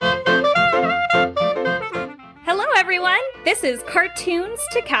everyone. This is Cartoons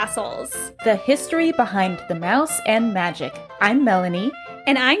to Castles, the history behind the mouse and magic. I'm Melanie.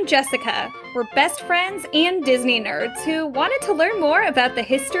 And I'm Jessica. We're best friends and Disney nerds who wanted to learn more about the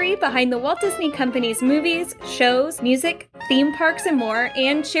history behind the Walt Disney Company's movies, shows, music, theme parks, and more,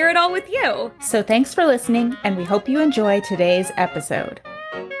 and share it all with you. So thanks for listening, and we hope you enjoy today's episode.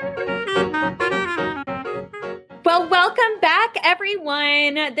 Well, welcome back,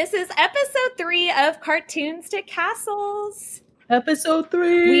 everyone. This is episode 3 of Cartoons to Castles. Episode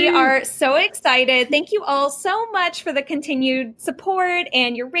 3. We are so excited. Thank you all so much for the continued support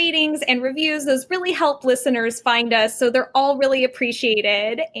and your ratings and reviews. Those really help listeners find us, so they're all really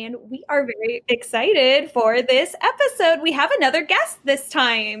appreciated. And we are very excited for this episode. We have another guest this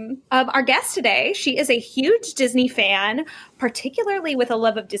time. Our guest today, she is a huge Disney fan, particularly with a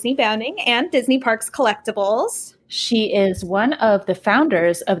love of Disney bounding and Disney Parks collectibles. She is one of the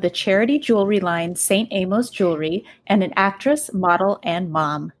founders of the charity jewelry line St. Amos Jewelry and an actress, model, and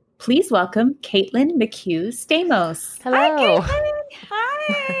mom. Please welcome Caitlin McHugh Stamos. Hello. Hi,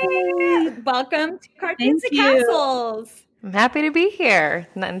 Caitlin. Hi. Welcome to Cartoons to Castles. I'm happy to be here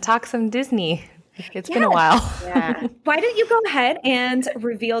and talk some Disney. It's been a while. Yeah. Why don't you go ahead and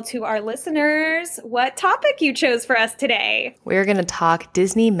reveal to our listeners what topic you chose for us today? We're going to talk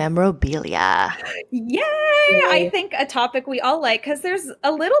Disney memorabilia. Yay! I think a topic we all like because there's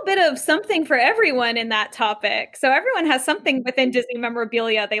a little bit of something for everyone in that topic. So everyone has something within Disney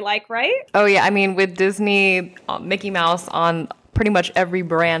memorabilia they like, right? Oh, yeah. I mean, with Disney, Mickey Mouse on pretty much every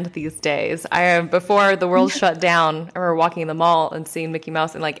brand these days. Before the world shut down, I remember walking in the mall and seeing Mickey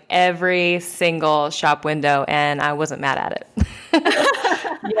Mouse in like every single shop window, and I wasn't mad at it.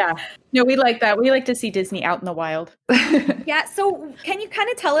 Yeah. No, we like that. We like to see Disney out in the wild. Yeah. So can you kind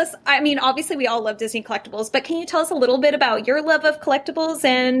of tell us, I mean, obviously we all love Disney collectibles, but can you tell us a little bit about your love of collectibles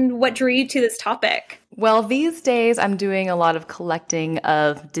and what drew you to this topic? Well, these days I'm doing a lot of collecting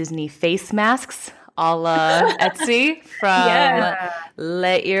of Disney face masks, a la Etsy from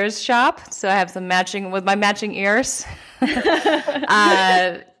Le Ears Shop. So I have some matching with my matching ears.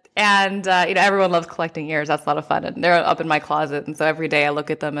 And everyone loves collecting ears. That's a lot of fun. And they're up in my closet. And so every day I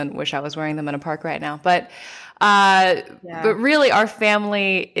look at them and wish I was wearing them in a park right now. But really our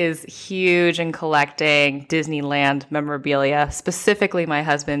family is huge in collecting Disneyland memorabilia, specifically my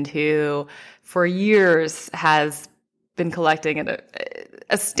husband, who for years has been collecting an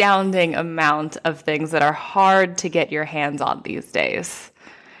astounding amount of things that are hard to get your hands on these days.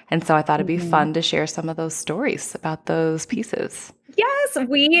 And so I thought it'd be fun to share some of those stories about those pieces. Yes,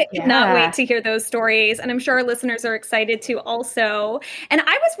 we cannot wait to hear those stories. And I'm sure our listeners are excited too also. And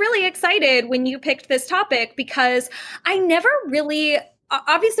I was really excited when you picked this topic because I never really...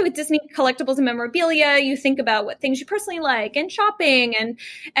 Obviously, with Disney collectibles and memorabilia, you think about what things you personally like and shopping and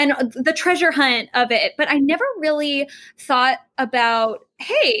the treasure hunt of it. But I never really thought about,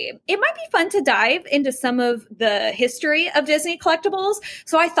 hey, it might be fun to dive into some of the history of Disney collectibles.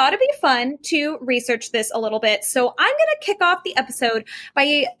 So I thought it'd be fun to research this a little bit. So I'm going to kick off the episode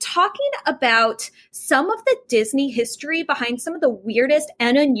by talking about some of the Disney history behind some of the weirdest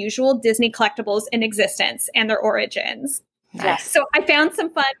and unusual Disney collectibles in existence and their origins. Nice. So I found some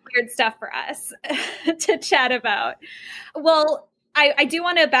fun, weird stuff for us to chat about. Well, I do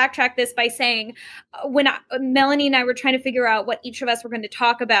want to backtrack this by saying when Melanie and I were trying to figure out what each of us were going to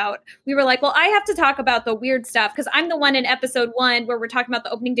talk about, we were like, well, I have to talk about the weird stuff because I'm the one in episode 1 where we're talking about the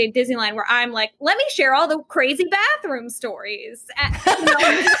opening day of Disneyland where I'm like, let me share all the crazy bathroom stories.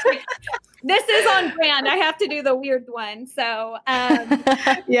 This is on brand. I have to do the weird one. So,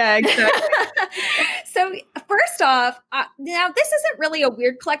 yeah, exactly. So first off, now this isn't really a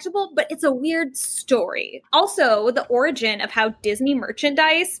weird collectible, but it's a weird story. Also, the origin of how Disney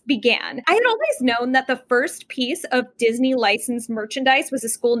merchandise began. I had always known that the first piece of Disney licensed merchandise was a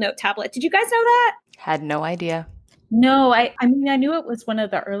school note tablet. Did you guys know that? Had no idea. No, I mean, I knew it was one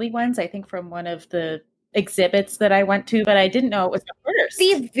of the early ones, I think from one of the exhibits that I went to, but I didn't know it was the first.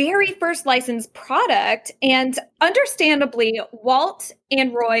 The very first licensed product, and understandably, Walt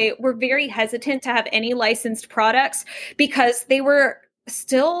and Roy were very hesitant to have any licensed products because they were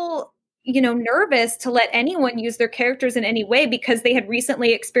still, nervous to let anyone use their characters in any way because they had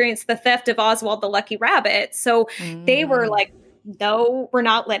recently experienced the theft of Oswald the Lucky Rabbit. So they were like, no, we're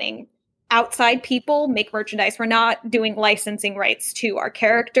not letting outside people make merchandise. We're not doing licensing rights to our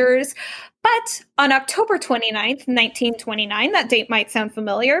characters. But on October 29th, 1929, that date might sound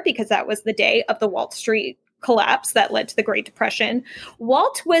familiar because that was the day of the Wall Street collapse that led to the Great Depression.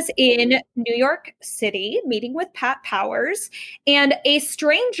 Walt was in New York City meeting with Pat Powers, and a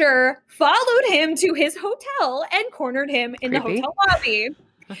stranger followed him to his hotel and cornered him in the hotel lobby.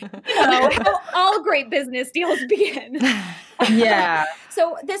 how all great business deals begin. Yeah.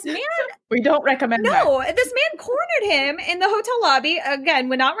 So this man, we don't recommend that. No, this man cornered him in the hotel lobby. Again,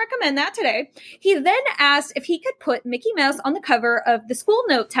 would not recommend that today. He then asked if he could put Mickey Mouse on the cover of the school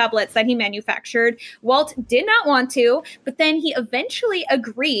note tablets that he manufactured. Walt did not want to, but then he eventually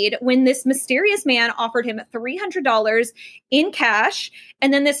agreed when this mysterious man offered him $300 in cash.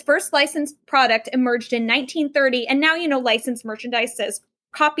 And then this first licensed product emerged in 1930. And now, licensed merchandise says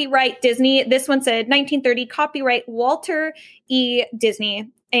copyright Disney. This one said 1930, copyright Walter E. Disney.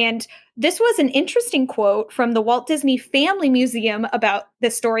 And this was an interesting quote from the Walt Disney Family Museum about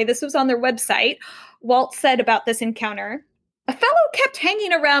this story. This was on their website. Walt said about this encounter, "A fellow kept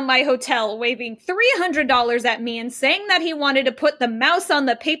hanging around my hotel, waving $300 at me and saying that he wanted to put the mouse on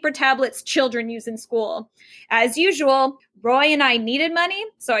the paper tablets children use in school. As usual, Roy and I needed money,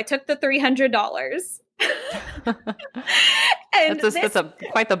 so I took the $300. And that's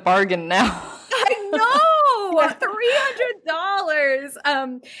quite the bargain now. I know, $300.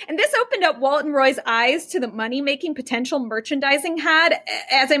 And this opened up Walt and Roy's eyes to the money-making potential merchandising had.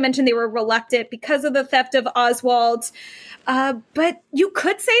 As I mentioned, they were reluctant because of the theft of Oswald. But you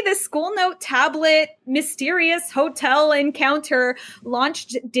could say this school note tablet mysterious hotel encounter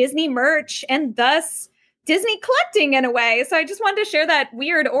launched Disney merch and thus Disney collecting in a way. So I just wanted to share that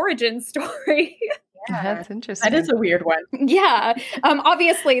weird origin story. Yeah, that's interesting. That is a weird one. Yeah.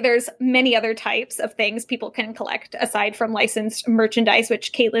 Obviously, there's many other types of things people can collect aside from licensed merchandise,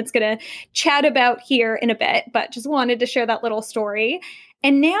 which Caitlin's going to chat about here in a bit, but just wanted to share that little story.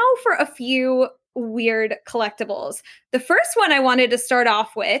 And now for a few weird collectibles. The first one I wanted to start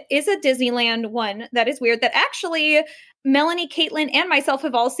off with is a Disneyland one that is weird that actually Melanie, Caitlin, and myself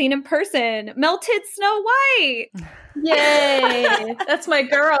have all seen in person. Melted Snow White. Yay. That's my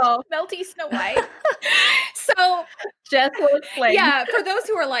girl. Melty Snow White. So Jess will explain. Yeah, for those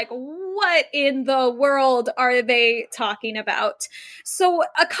who are like, what in the world are they talking about? So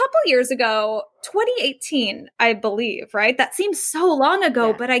a couple years ago, 2018, I believe, right? That seems so long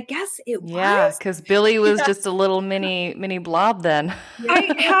ago, but I guess it was. Yeah, because Billy was just a little mini blob then.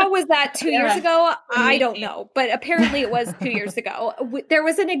 How was that 2 years ago? I don't know, but apparently it was 2 years ago. There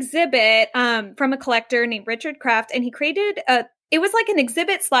was an exhibit from a collector named Richard Kraft, and he created it was like an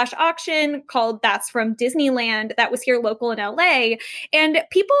exhibit / auction called That's from Disneyland that was here local in LA. And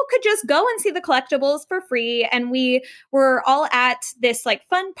people could just go and see the collectibles for free. And we were all at this like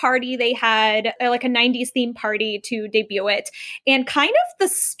fun party. They had like a 90s theme party to debut it. And kind of the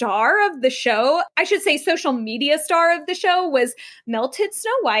star of the show, I should say social media star of the show, was Melted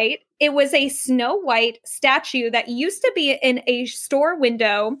Snow White. It was a Snow White statue that used to be in a store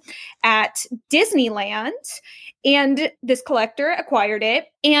window at Disneyland. And this collector acquired it,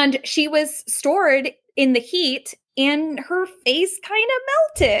 and she was stored in the heat, and her face kind of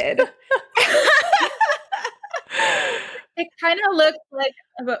melted. It kind of looked like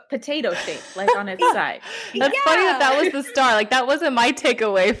a potato shape, like on its side. That's funny that was the star. Like that wasn't my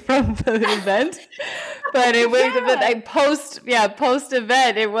takeaway from the event, but it was post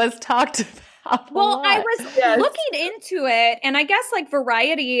event. It was talked about. Well, I was looking into it, and I guess like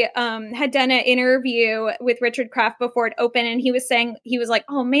Variety had done an interview with Richard Kraft before it opened, and he was like,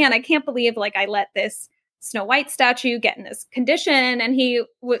 "Oh man, I can't believe like I let this Snow White statue get in this condition," and he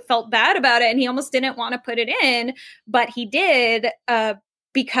felt bad about it, and he almost didn't want to put it in, but he did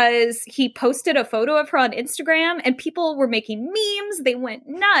because he posted a photo of her on Instagram, and people were making memes. They went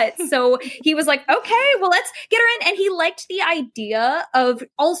nuts. So he was like, okay, well, let's get her in. And he liked the idea of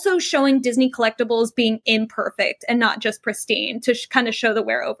also showing Disney collectibles being imperfect and not just pristine to kind of show the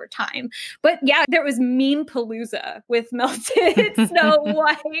wear over time. But yeah, there was meme palooza with Melted Snow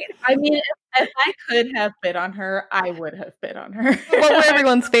White. I mean, if I could have bid on her, I would have bid on her. What were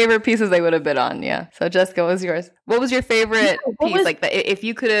everyone's favorite pieces they would have bid on? Yeah. So Jessica, what was yours? What was your favorite piece? Like if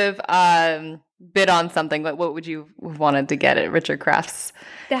you could have bid on something, what would you have wanted to get at Richard Kraft's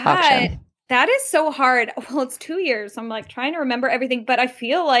auction? That is so hard. Well, it's 2 years. So I'm like trying to remember everything, but I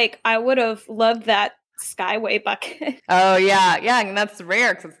feel like I would have loved that Skyway bucket. Oh yeah, and that's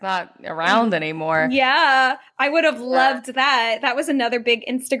rare because it's not around anymore. Yeah, I would have loved that. That was another big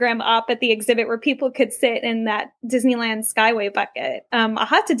Instagram op at the exhibit where people could sit in that Disneyland Skyway bucket. I'll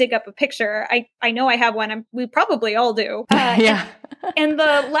have to dig up a picture. I know I have one. We probably all do. Yeah. And the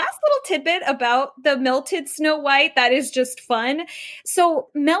last little tidbit about the Melted Snow White that is just fun. So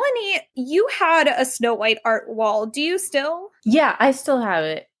Melanie, you had a Snow White art wall. Do you still? Yeah, I still have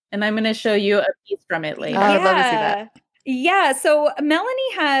it. And I'm going to show you a piece from it later. Oh, I'd love to see that. Yeah, so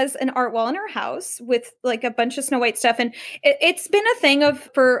Melanie has an art wall in her house with like a bunch of Snow White stuff, and it's been a thing of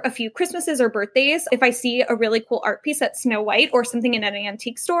for a few Christmases or birthdays. If I see a really cool art piece that's Snow White or something in an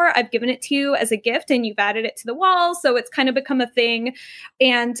antique store, I've given it to you as a gift, and you've added it to the wall, so it's kind of become a thing.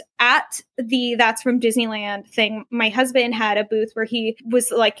 And at the That's from Disneyland thing, my husband had a booth where he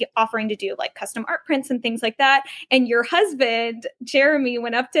was like offering to do like custom art prints and things like that. And your husband, Jeremy,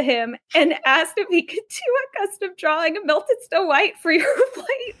 went up to him and asked if he could do a custom drawing of melted Snow White for your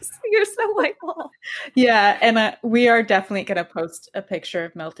place, your Snow White wall. Yeah, and we are definitely going to post a picture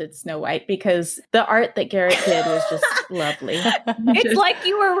of melted Snow White because the art that Garrett did was just lovely. It's like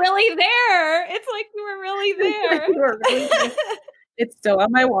you were really there. It's like you were really there. You were really there. It's still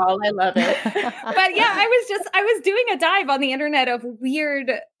on my wall. I love it. But yeah, I was doing a dive on the internet of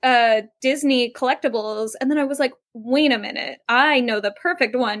weird Disney collectibles. And then I was like, wait a minute. I know the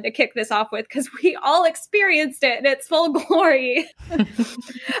perfect one to kick this off with because we all experienced it in its full glory.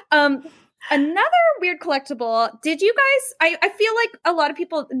 Another weird collectible. Did you guys, I feel like a lot of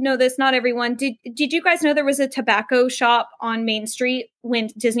people know this, not everyone. Did you guys know there was a tobacco shop on Main Street when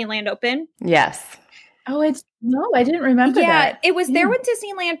Disneyland opened? Yes. Oh, no, I didn't remember that. Yeah, it was there when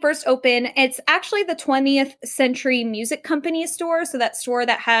Disneyland first opened. It's actually the 20th Century Music Company store. So that store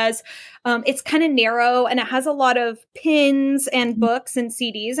that has, it's kind of narrow and it has a lot of pins and books and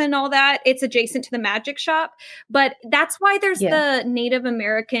CDs and all that. It's adjacent to the magic shop. But that's why there's the Native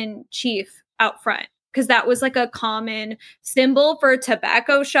American chief out front. Because that was like a common symbol for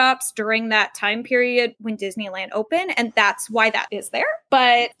tobacco shops during that time period when Disneyland opened. And that's why that is there.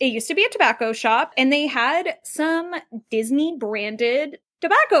 But it used to be a tobacco shop and they had some Disney branded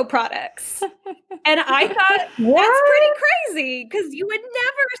tobacco products. And I thought, that's pretty crazy because you would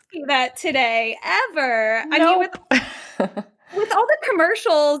never see that today, ever. Nope. I mean, with all the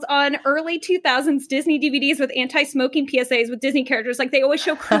commercials on early 2000s Disney DVDs with anti-smoking PSAs with Disney characters, like they always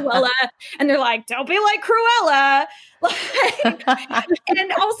show Cruella and they're like, don't be like Cruella.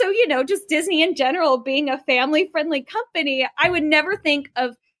 And also, you know, just Disney in general being a family-friendly company, I would never think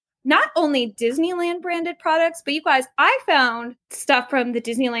of not only Disneyland branded products, but you guys, I found stuff from the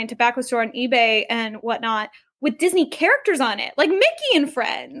Disneyland tobacco store on eBay and whatnot with Disney characters on it, like Mickey and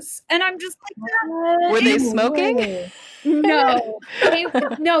Friends. And I'm just like, were they smoking? No, they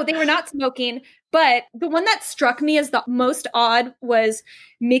were not smoking. But the one that struck me as the most odd was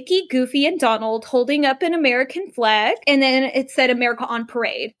Mickey, Goofy, and Donald holding up an American flag. And then it said America on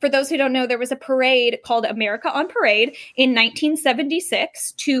Parade. For those who don't know, there was a parade called America on Parade in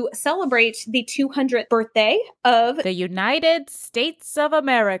 1976 to celebrate the 200th birthday of the United States of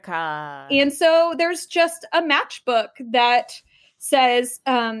America. And so there's just a matchbook that says,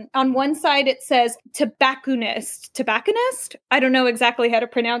 on one side it says tobacconist. I don't know exactly how to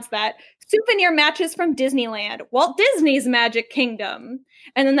pronounce that. Souvenir matches from Disneyland, Walt Disney's Magic Kingdom.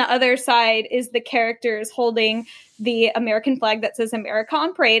 And then the other side is the characters holding the American flag that says America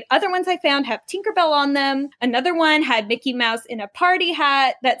on Parade. Other ones I found have Tinkerbell on them. Another one had Mickey Mouse in a party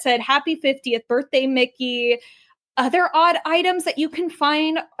hat that said Happy 50th Birthday, Mickey. Other odd items that you can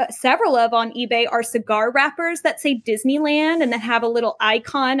find several of on eBay are cigar wrappers that say Disneyland and that have a little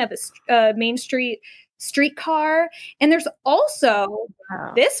icon of a Main Street streetcar. And there's also,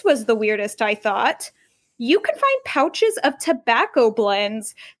 this was the weirdest, I thought, you can find pouches of tobacco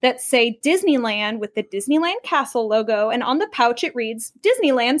blends that say Disneyland with the Disneyland Castle logo. And on the pouch, it reads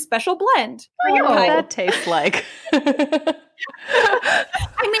Disneyland Special Blend. What does that taste like? I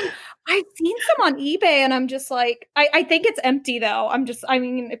mean, I've seen some on eBay and I'm just like, I think it's empty though.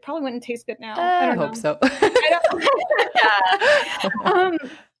 It probably wouldn't taste good now. I hope so.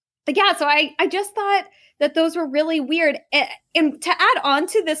 Yeah, so I just thought that those were really weird. And to add on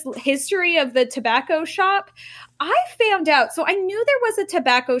to this history of the tobacco shop, I found out, so I knew there was a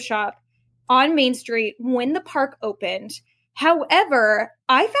tobacco shop on Main Street when the park opened. However,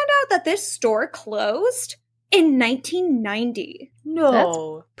 I found out that this store closed in 1990. No.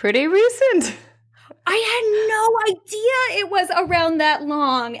 That's pretty recent. I had no idea it was around that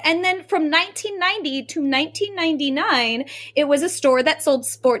long. And then from 1990 to 1999, it was a store that sold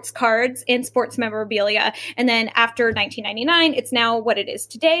sports cards and sports memorabilia. And then after 1999, it's now what it is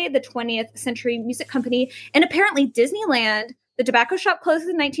today, the 20th Century Music Company. And apparently Disneyland, the tobacco shop closed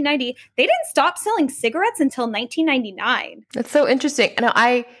in 1990. They didn't stop selling cigarettes until 1999. That's so interesting. And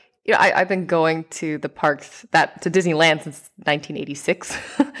I've been going to the parks to Disneyland since 1986.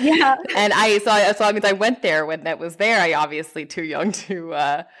 Yeah. And as long as I went there when that was there, I obviously too young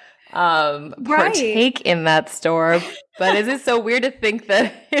to partake in that store. But is it so weird to think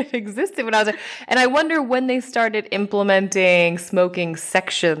that it existed when I was there? And I wonder when they started implementing smoking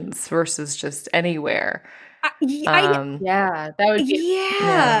sections versus just anywhere. That would be. Yeah,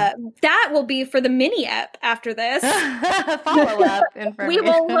 that will be for the mini ep after this. Follow up information. We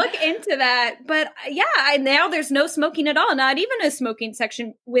will look into that. But now there's no smoking at all, not even a smoking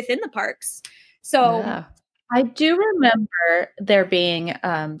section within the parks. So I do remember there being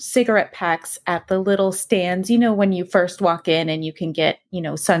cigarette packs at the little stands, when you first walk in and you can get,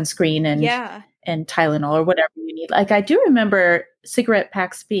 sunscreen and Tylenol or whatever you need. Like, I do remember cigarette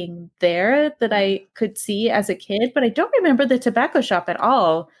packs being there that I could see as a kid, but I don't remember the tobacco shop at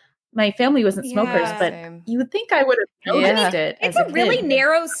all. My family wasn't smokers, but you would think I would have noticed it. It's a really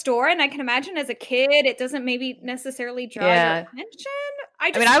narrow store, and I can imagine as a kid, it doesn't maybe necessarily draw your attention.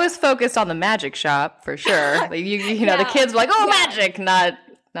 I was focused on the magic shop for sure. Like, the kids were like, magic, not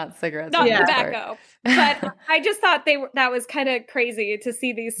cigarettes. Not tobacco. But I just thought that was kind of crazy to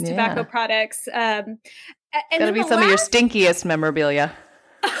see these tobacco products. And that'll be some of your stinkiest memorabilia.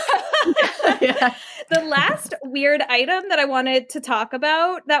 The last weird item that I wanted to talk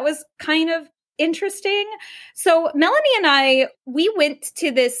about that was kind of interesting. So Melanie and we went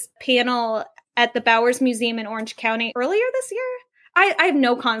to this panel at the Bowers Museum in Orange County earlier this year. I have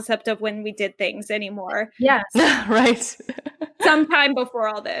no concept of when we did things anymore. Yes. Right. Sometime before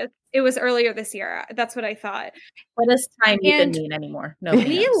all this. It was earlier this year. That's what I thought. What does time even mean anymore?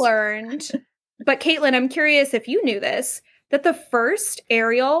 We learned, but Caitlin, I'm curious if you knew this, that the first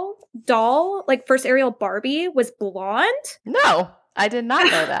Ariel doll, first Ariel Barbie, was blonde? No, I did not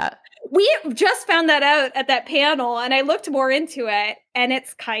know that. We just found that out at that panel, and I looked more into it, and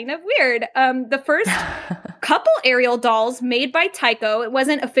it's kind of weird. The first couple Ariel dolls made by Tyco, it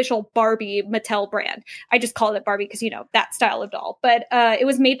wasn't official Barbie Mattel brand. I just called it Barbie because, that style of doll. But it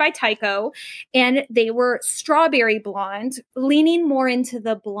was made by Tyco, and they were strawberry blonde, leaning more into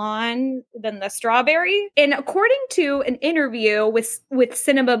the blonde than the strawberry. And according to an interview with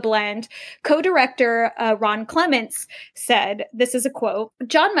Cinema Blend, co-director Ron Clements said, this is a quote,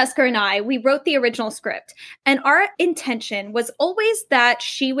 "John Musker and I, we wrote the original script, and our intention was always that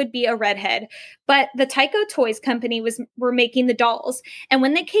she would be a redhead, but the Tyco Toys Company were making the dolls, and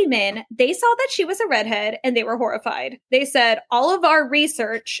when they came in, they saw that she was a redhead, and they were horrified. They said, all of our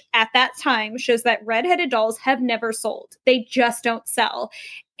research at that time shows that redheaded dolls have never sold. They just don't sell.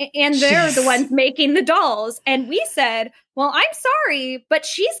 And they're the ones making the dolls. And we said, well, I'm sorry, but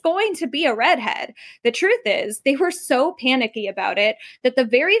she's going to be a redhead. The truth is, they were so panicky about it that the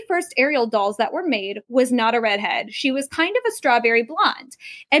very first Ariel dolls that were made was not a redhead. She was kind of a strawberry blonde.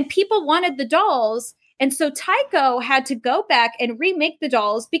 And people wanted the dolls. And so Tyco had to go back and remake the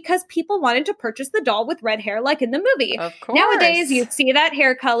dolls because people wanted to purchase the doll with red hair like in the movie. Of course. Nowadays, you see that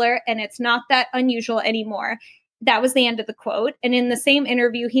hair color, and it's not that unusual anymore. That was the end of the quote. And in the same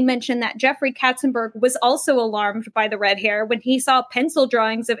interview, he mentioned that Jeffrey Katzenberg was also alarmed by the red hair. When he saw pencil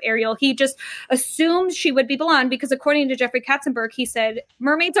drawings of Ariel, he just assumed she would be blonde because according to Jeffrey Katzenberg, he said,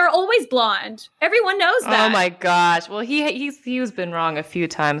 mermaids are always blonde. Everyone knows that. Oh my gosh. Well, he's been wrong a few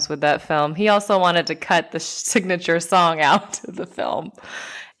times with that film. He also wanted to cut the signature song out of the film.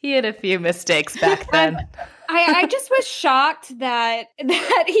 He had a few mistakes back then. I just was shocked that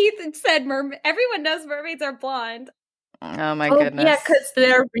he said everyone knows mermaids are blonde. Oh my goodness. Yeah, because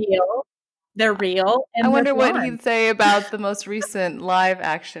they're real. They're real. And I wonder what he'd say about the most recent live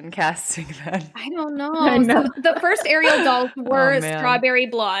action casting then. I don't know. So the first Ariel dolls were strawberry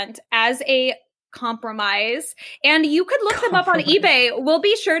blonde as a compromise, and you could look them up on eBay. We'll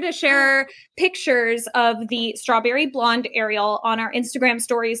be sure to share pictures of the strawberry blonde Ariel on our Instagram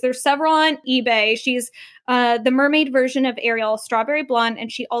stories. There's several on eBay. She's the mermaid version of Ariel, strawberry blonde,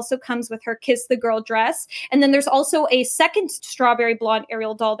 and she also comes with her Kiss the Girl dress. And then there's also a second strawberry blonde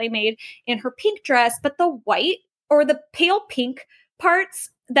Ariel doll they made in her pink dress, but the white or the pale pink parts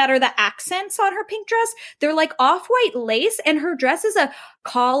that are the accents on her pink dress, they're like off-white lace, and her dress is a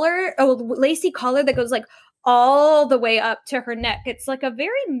lacy collar that goes all the way up to her neck. It's like a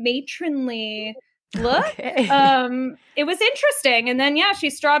very matronly look. Okay. It was interesting. And then,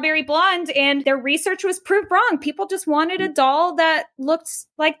 she's strawberry blonde, and their research was proved wrong. People just wanted a doll that looked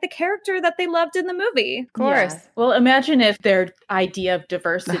like the character that they loved in the movie. Of course. Yeah. Well, imagine if their idea of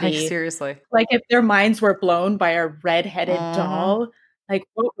diversity, seriously, if their minds were blown by a redheaded doll,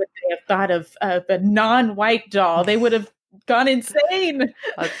 what would they have thought of a non-white doll? They would have gone insane.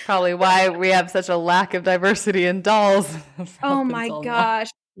 That's probably why we have such a lack of diversity in dolls. Oh my gosh.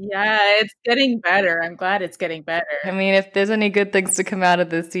 Yeah, it's getting better. I'm glad it's getting better. I mean, if there's any good things to come out of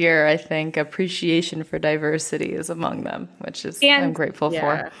this year, I think appreciation for diversity is among them, which is I'm grateful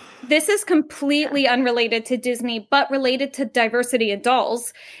for. This is completely unrelated to Disney, but related to diversity in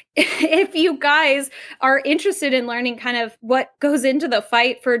dolls. if you guys are interested in learning kind of what goes into the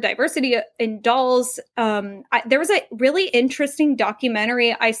fight for diversity in dolls, there was a really interesting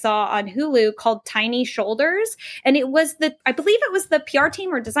documentary I saw on Hulu called Tiny Shoulders. And I believe it was the PR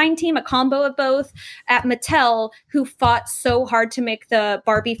team or design team, a combo of both at Mattel, who fought so hard to make the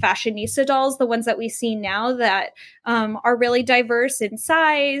Barbie fashionista dolls, the ones that we see now that are really diverse in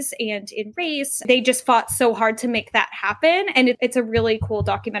size and in race. They just fought so hard to make that happen. And it's a really cool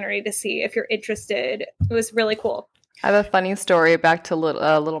documentary to see if you're interested. It was really cool. I have a funny story back to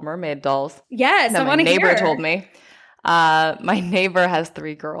Little Mermaid dolls. Yes, I want to hear. My neighbor told me. My neighbor has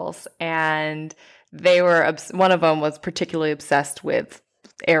 3 girls, and they were one of them was particularly obsessed with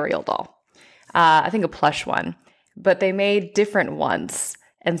Ariel doll. I think a plush one, but they made different ones,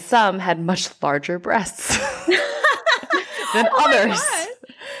 and some had much larger breasts than others.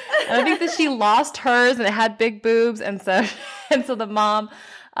 And I think that she lost hers, and it had big boobs, and so the mom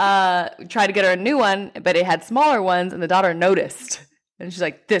tried to get her a new one, but it had smaller ones, and the daughter noticed. And she's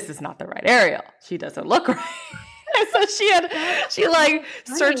like, this is not the right Ariel. She doesn't look right. And so she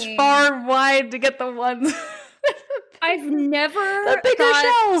searched far and wide to get the ones. I've never the bigger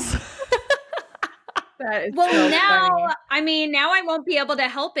shells. That is now, funny. I mean, now I won't be able to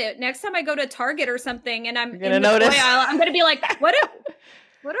help it. Next time I go to Target or something and I'm in the toy aisle, I'm going to be like, what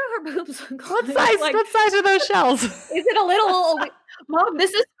do her boobs look like? What size are those shells? Is it a little... Mom,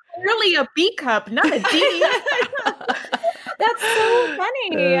 this is clearly a B cup, not a D. That's so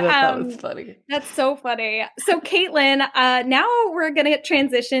funny. That was funny. That's so funny. So, Caitlin, now we're going to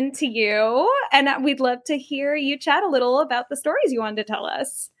transition to you, and we'd love to hear you chat a little about the stories you wanted to tell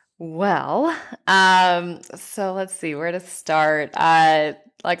us. Well, so let's see where to start.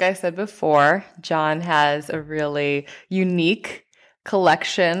 Like I said before, John has a really unique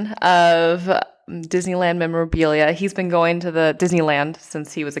collection of Disneyland memorabilia. He's been going to the Disneyland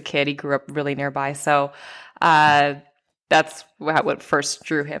since he was a kid. He grew up really nearby. So that's what first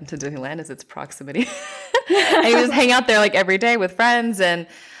drew him to Disneyland, is its proximity. And he would hang out there like every day with friends. And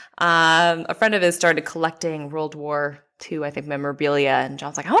a friend of his started collecting World War II, I think, memorabilia. And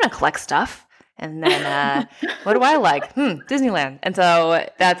John's like, I want to collect stuff. And then what do I like? Disneyland. And so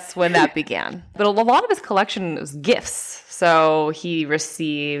that's when that began. But a lot of his collection was gifts. So he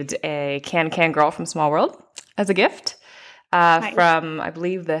received a Can Girl from Small World as a gift from, I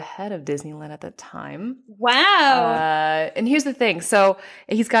believe, the head of Disneyland at the time. Wow. And here's the thing. So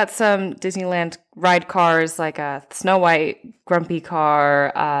he's got some Disneyland ride cars, like a Snow White Grumpy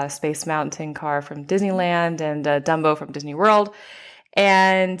car, Space Mountain car from Disneyland, and Dumbo from Disney World.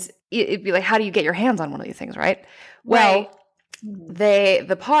 And it'd be like, how do you get your hands on one of these things, right? Well,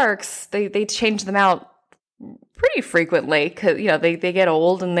 the parks, they change them out pretty frequently because, they get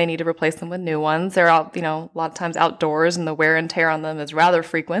old and they need to replace them with new ones. They're out, a lot of times outdoors, and the wear and tear on them is rather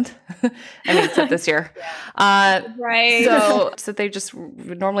frequent. I mean, except this year. Right. So they just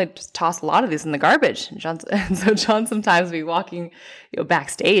normally just toss a lot of these in the garbage. And so John sometimes will be walking,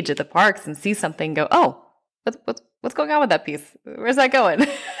 backstage at the parks and see something and go, oh, what's going on with that piece? Where's that going?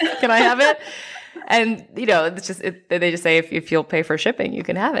 Can I have it? And, it's just, they just say, if you'll pay for shipping, you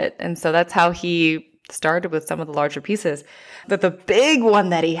can have it. And so that's how he started with some of the larger pieces. But the big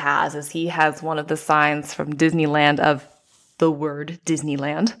one that he has one of the signs from Disneyland of the word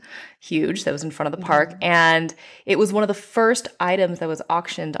Disneyland, huge, that was in front of the park. And it was one of the first items that was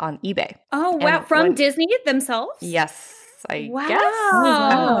auctioned on eBay. Oh, wow. From Disney themselves? Yes. I wow.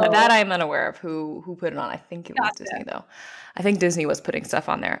 guess. That I'm unaware of who put it on. I think it was Disney, though. I think Disney was putting stuff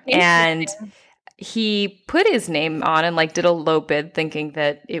on there. And he put his name on and did a low bid, thinking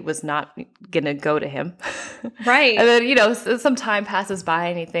that it was not going to go to him. Right. And then, some time passes by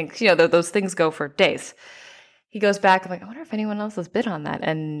and he thinks, those things go for days. He goes back, I'm like, I wonder if anyone else has bid on that.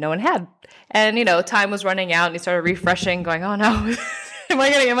 And no one had. And, time was running out and he started refreshing, going, oh no, am I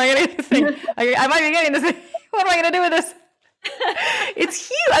getting this thing? I might be getting this thing. What am I going to do with this? It's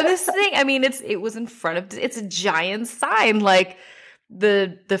huge. And this thing, it was in front of, it's a giant sign.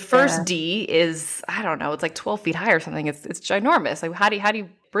 The first D is, I don't know, it's 12 feet high or something. It's ginormous. How do you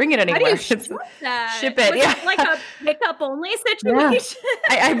bring it anywhere? How do you ship that? Ship it. Was it like a pickup only situation?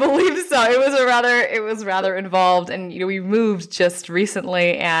 Yeah. I believe so. It was rather involved, and we moved just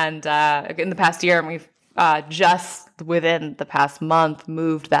recently, and in the past year, and we've just within the past month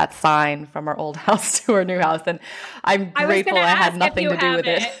moved that sign from our old house to our new house, and I'm grateful I had nothing to do with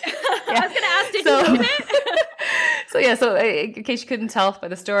it. I was going to ask, did you move it? So in case you couldn't tell by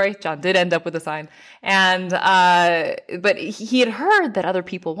the story, John did end up with a sign. And but he had heard that other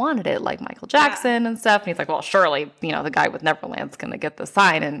people wanted it, like Michael Jackson and stuff. And he's like, well, surely, the guy with Neverland's going to get the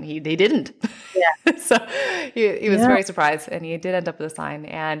sign. And they didn't. Yeah. So he was very surprised. And he did end up with a sign.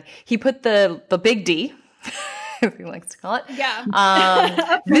 And he put the big D, as he likes to call it.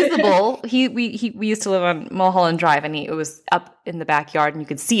 Yeah. Visible. We used to live on Mulholland Drive, and it was up in the backyard, and you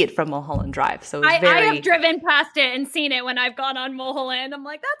could see it from Mulholland Drive. So it was I have driven past it and seen it when I've gone on Mulholland. I'm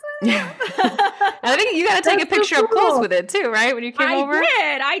like, that's what it is. And I think you got to take a picture up close with it too, right? When you came over,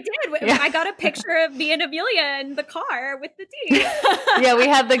 I did. Yeah. I got a picture of me and Amelia in the car with the D. Yeah, we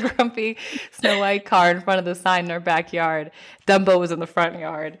had the grumpy Snow White car in front of the sign in our backyard. Dumbo was in the front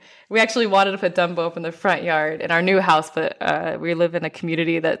yard. We actually wanted to put Dumbo up in the front yard in our new house, but we live in a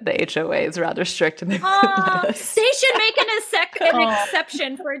community that the HOA is rather strict. And they should make an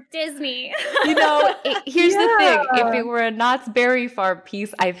exception for Disney. Here's the thing. If it were a Knott's Berry Farm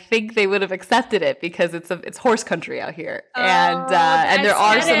piece, I think they would have accepted it because it's horse country out here. And there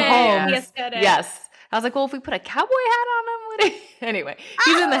are some homes. Yes. I was like, well, if we put a cowboy hat on him, would he? Anyway,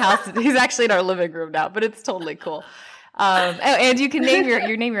 he's in the house. He's actually in our living room now, but it's totally cool. And you can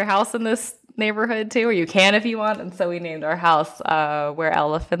name your house in this neighborhood too, or you can if you want. And so we named our house Where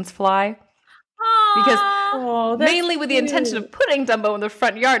Elephants Fly. Because mainly with the intention of putting Dumbo in the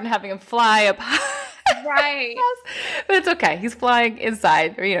front yard and having him fly up high. Right. But it's okay. He's flying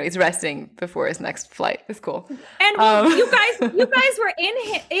inside, or he's resting before his next flight. It's cool. And you guys were in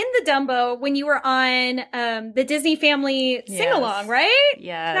the Dumbo when you were on the Disney Family sing-along, right?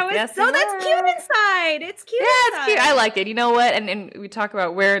 Yeah. That's cute inside. It's cute. Yeah, it's cute. I like it. You know what? And we talk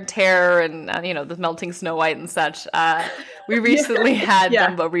about wear and tear and the melting Snow White and such. We recently had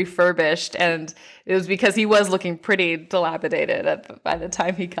Dumbo refurbished, and it was because he was looking pretty dilapidated by the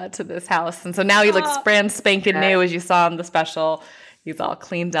time he got to this house. And so now he looks brand spanking new, as you saw in the special. He's all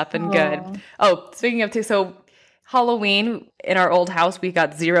cleaned up and good. Oh, speaking of so Halloween in our old house, we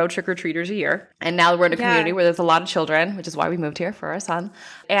got 0 trick-or-treaters a year. And now we're in a community where there's a lot of children, which is why we moved here for our son.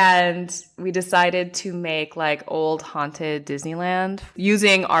 And we decided to make like old haunted Disneyland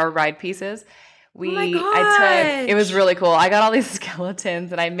using our ride pieces. It was really cool. I got all these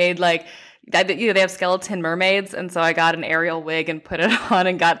skeletons, and I made they have skeleton mermaids, and so I got an Ariel wig and put it on,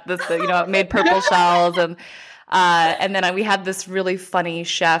 and got this, made purple shells, and then we had this really funny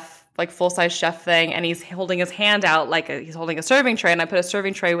chef, like full-size chef thing, and he's holding his hand out like he's holding a serving tray, and I put a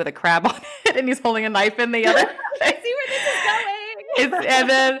serving tray with a crab on it, and he's holding a knife in the other. I see where this is going. And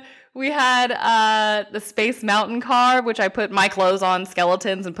then we had the Space Mountain car, which I put my clothes on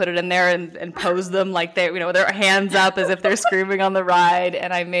skeletons and put it in there and posed them like they, with their hands up as if they're screaming on the ride.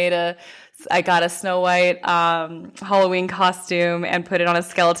 And I got a Snow White Halloween costume and put it on a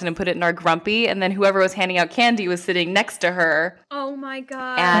skeleton and put it in our Grumpy. And then whoever was handing out candy was sitting next to her. Oh my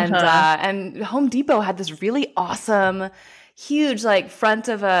God. And Home Depot had this really awesome, huge, front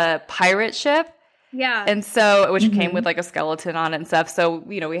of a pirate ship. Yeah. And so, which came with a skeleton on it and stuff. So,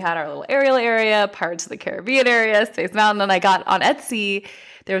 we had our little Ariel area, Pirates of the Caribbean area, Space Mountain. And I got on Etsy,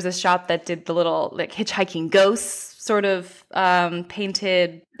 there was a shop that did the little hitchhiking ghosts sort of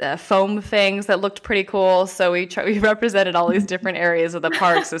painted foam things that looked pretty cool. So we represented all these different areas of the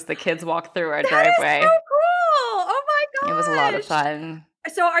parks as the kids walked through our driveway. That is so cool. Oh my God. It was a lot of fun.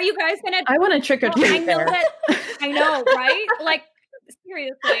 So are you guys going to... I want to trick or treat there. I know, right?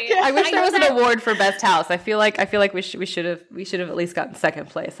 Seriously. I wish there was an award for best house. I feel like we should have at least gotten second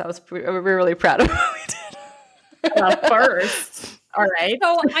place. We're really proud of what we did. First. All right.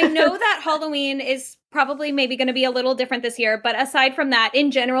 So I know that Halloween is probably maybe going to be a little different this year, but aside from that,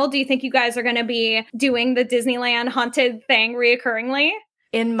 in general, do you think you guys are going to be doing the Disneyland haunted thing reoccurringly?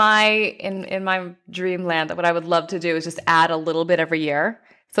 In my dreamland, what I would love to do is just add a little bit every year.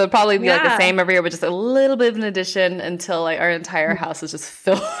 So it'd probably be the same every year, but just a little bit of an addition until our entire house is just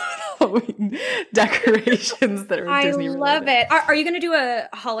filled with Halloween decorations that are Disney related. I love it. Are you going to do a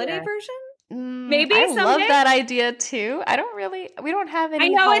holiday version? Maybe I someday? love that idea too. We don't have any. I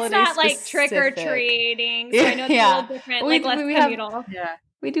know it's not specific. Trick or treating, so I know it's a little different, less communal.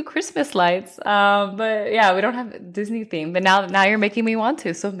 We do Christmas lights, but we don't have Disney theme. But now you're making me want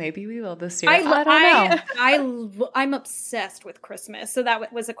to, so maybe we will this year. I don't know. I'm obsessed with Christmas, so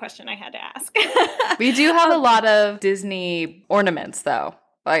that was a question I had to ask. We do have a lot of Disney ornaments, though.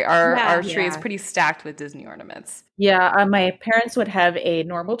 Our tree is pretty stacked with Disney ornaments. Yeah, my parents would have a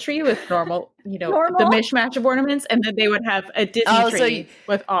normal tree with normal, the mishmash of ornaments, and then they would have a Disney tree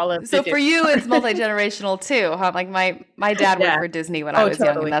with all of. So for you, it's multi-generational too, huh? Like my dad worked for Disney when I was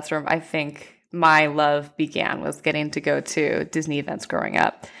young, and that's where I think my love began, was getting to go to Disney events growing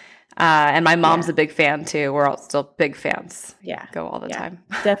up. And my mom's a big fan too. We're all still big fans. Yeah. Go all the time.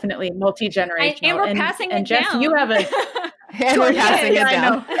 Definitely multi-generational. And we're passing it Jess, down. You have a... And we're passing it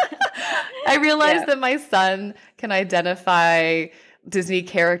down. I realized Yeah. that my son can identify Disney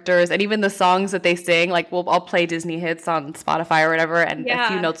characters and even the songs that they sing. Like, I'll play Disney hits on Spotify or whatever, and a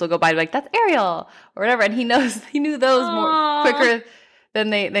few notes will go by, like, that's Ariel or whatever. And he knew those more quicker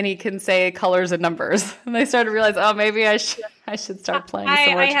than he can say colors and numbers. And I started to realize, maybe I should start playing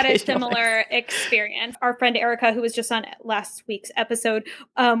some more I had a educational similar experience. Our friend Erica, who was just on last week's episode,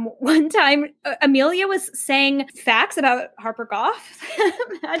 one time Amelia was saying facts about Harper Goff,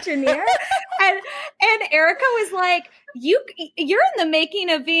 Imagineer, and Erica was like, you're in the making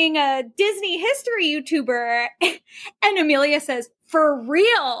of being a Disney history YouTuber. And Amelia says, for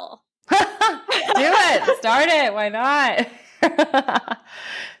real. Do it. Start it. Why not?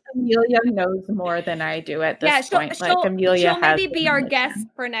 Amelia knows more than I do at this point. Amelia she'll maybe be our guest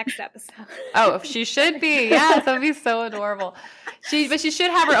for next episode. Oh, she should be. Yes, that'd be so adorable. But she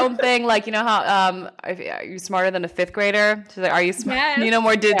should have her own thing. Like, you know how are you smarter than a fifth grader? She's like, are you smart? Yes. Do you know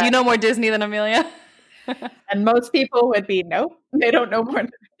more? Do you know more Disney than Amelia? And most people would be, nope, they don't know more.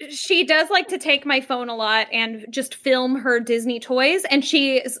 She does like to take my phone a lot and just film her Disney toys, and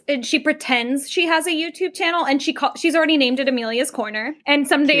she pretends she has a YouTube channel, and she's already named it Amelia's Corner. And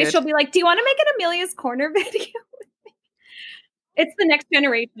some days she'll be like, "Do you want to make an Amelia's Corner video?" It's the next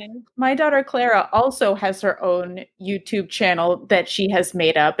generation. My daughter Clara also has her own YouTube channel that she has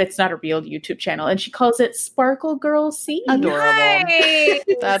made up. It's not a real YouTube channel, and she calls it Sparkle Girl C. Adorable. Nice.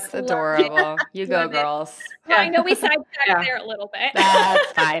 That's adorable. You go, girls. Well, I know we sidetracked there a little bit.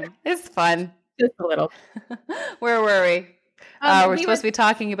 That's fine. It's fun. Just a little. Where were we? We're supposed to be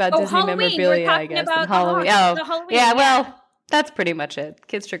talking about Disney Halloween. memorabilia, We're I guess. about Halloween. the Halloween. Yeah, well, that's pretty much it.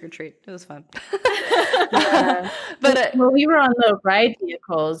 Kids trick or treat. It was fun. But we were on the ride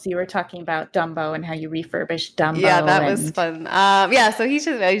vehicles. You were talking about Dumbo and how you refurbished Dumbo. Yeah, that was fun. So he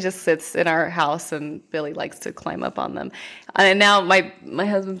just sits in our house, and Billy likes to climb up on them. And now my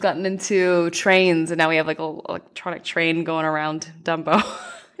husband's gotten into trains, and now we have like an electronic train going around Dumbo.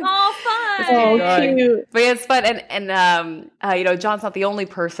 Oh, fun! Oh, cute. But yeah, it's fun, and John's not the only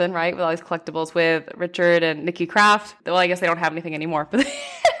person, right, with all these collectibles. With Richard and Nikki Kraft. Well, I guess they don't have anything anymore, but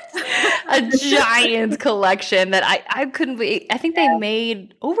a giant collection that I couldn't believe. I think they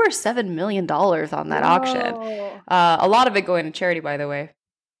made over $7 million on that auction. A lot of it going to charity, by the way.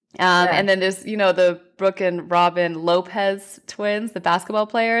 And then there's, the Brooke and Robin Lopez twins, the basketball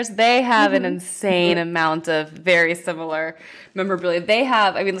players. They have an insane amount of very similar memorabilia. They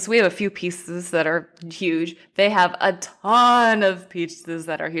have, so we have a few pieces that are huge. They have a ton of pieces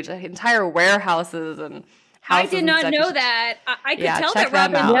that are huge, like entire warehouses and I did not know that. I could tell that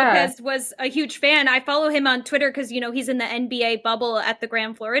Robin Lopez was a huge fan. I follow him on Twitter because, he's in the NBA bubble at the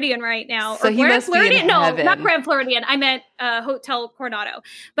Grand Floridian right now. So he must be in No, heaven. not Grand Floridian. I meant Hotel Coronado.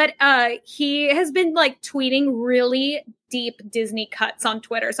 But he has been tweeting really deep Disney cuts on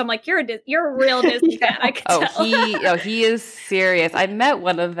Twitter. So I'm like, you're a real Disney fan. I could tell. He is serious. I met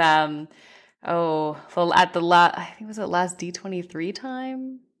one of them. At the I think it was the last D23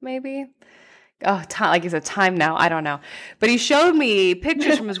 time, maybe. Oh, time, like it's a time now. I don't know. But he showed me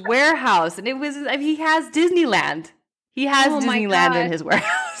pictures from his warehouse, and it was, he has Disneyland. He has Disneyland in his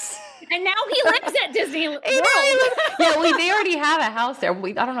warehouse. And now he lives at Disney World. They already have a house there.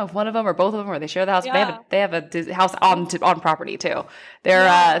 I don't know if one of them or both of them, or they share the house. Yeah. They have a house on property too.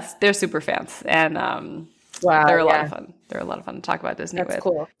 They're super fans, and they're a lot of fun. They're a lot of fun to talk about Disney with. That's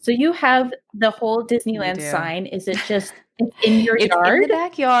cool. So you have the whole Disneyland sign. Is it just in your yard? In the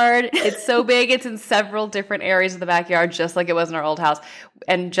backyard. It's so big. It's in several different areas of the backyard, just like it was in our old house.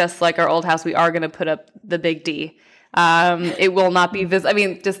 And just like our old house, we are going to put up the big D. It will not be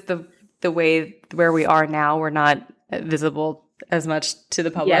visible. Just the way where we are now, we're not visible as much to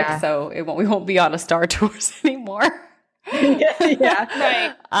the public, so we won't be on a Star Tours anymore.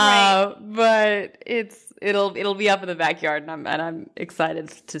 Right. But it'll be up in the backyard, and I'm excited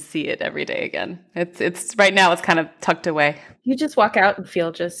to see it every day again. It's right now it's kind of tucked away. You just walk out and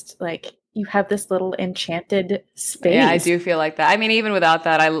feel just like you have this little enchanted space. Yeah, I do feel like that. Even without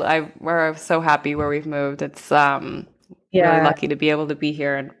that, we're so happy where we've moved. It's really lucky to be able to be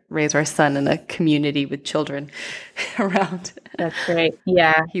here and raise our son in a community with children around. That's great.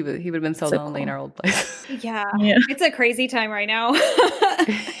 Yeah. He would have been so lonely in our old place. Yeah. It's a crazy time right now.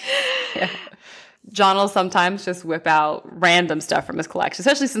 John will sometimes just whip out random stuff from his collection,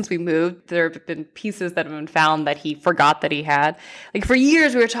 especially since we moved. There have been pieces that have been found that he forgot that he had. Like for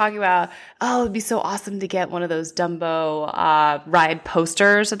years, we were talking about, oh, it'd be so awesome to get one of those Dumbo ride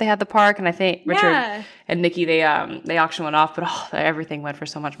posters that they had at the park. And I think Richard and Nikki, they auctioned one off, but everything went for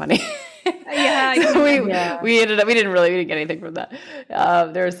so much money. So we didn't get anything from that.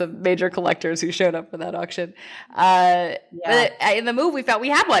 There were some major collectors who showed up for that auction. But in the move, we found we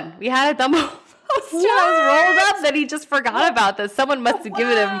had one. We had a Dumbo poster that was rolled up that he just forgot about. That someone must have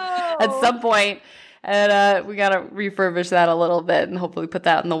given him at some point. And we got to refurbish that a little bit and hopefully put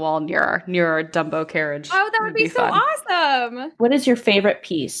that on the wall near our Dumbo carriage. Oh, that would be so awesome. What is your favorite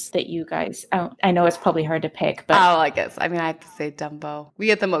piece that you guys, I know it's probably hard to pick, but. Oh, I guess. I mean, I have to say Dumbo. We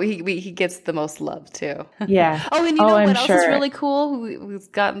get he gets the most love too. Yeah. Oh, and you know what else is really cool? Who's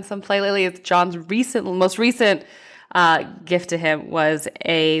gotten some play lately? It's John's most recent gift to him was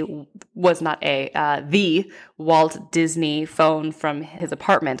the Walt Disney phone from his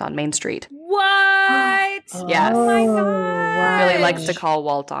apartment on Main Street. What? Yes. Oh my God. Really likes to call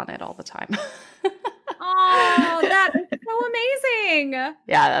Walt on it all the time. Oh, that's so amazing.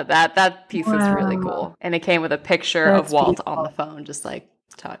 Yeah, that piece is really cool. And it came with a picture of Walt on the phone, just like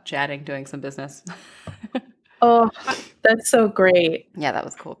chatting, doing some business. Oh, that's so great. Yeah, that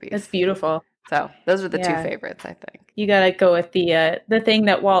was a cool piece. That's beautiful. So those are the two favorites, I think. You got to go with the thing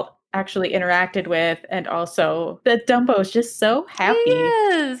that Walt actually interacted with, and also that Dumbo is just so happy. He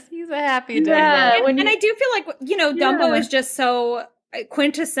is. He's a happy Dumbo. Yeah, and I do feel like, Dumbo is just so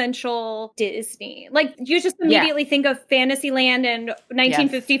quintessential Disney. Like you just immediately think of Fantasyland and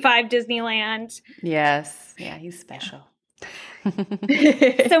 1955 Disneyland. Yes. Yeah, he's special.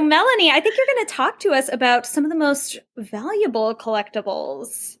 So Melanie, I think you're going to talk to us about some of the most valuable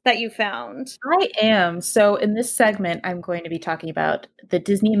collectibles that you found. I am. So in this segment, I'm going to be talking about the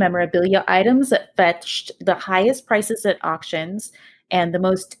Disney memorabilia items that fetched the highest prices at auctions and the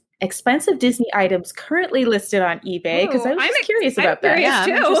most expensive Disney items currently listed on eBay, because I was curious about that. Yeah, I'm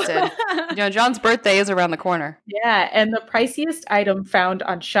interested. John's birthday is around the corner. Yeah, and the priciest item found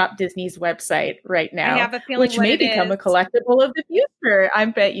on Shop Disney's website right now, I have a feeling which may become a collectible of the future. I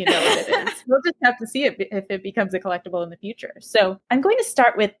bet you know what it is. We'll just have to see if it becomes a collectible in the future. So I'm going to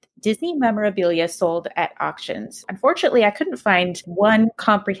start with Disney memorabilia sold at auctions. Unfortunately, I couldn't find one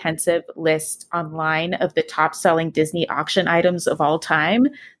comprehensive list online of the top selling Disney auction items of all time.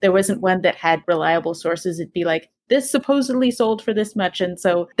 There wasn't one that had reliable sources. It'd be like, this supposedly sold for this much. And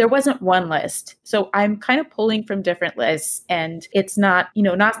so there wasn't one list. So I'm kind of pulling from different lists, and it's not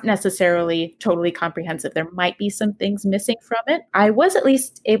necessarily totally comprehensive. There might be some things missing from it. I was at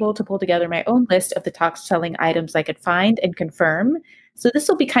least able to pull together my own list of the top selling items I could find and confirm. So this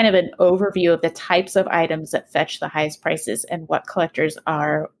will be kind of an overview of the types of items that fetch the highest prices and what collectors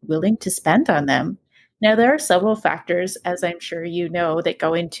are willing to spend on them. Now, there are several factors, as I'm sure you know, that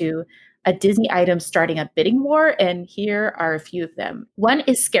go into a Disney item starting a bidding war, and here are a few of them. One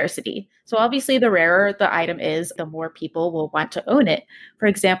is scarcity. So obviously, the rarer the item is, the more people will want to own it. For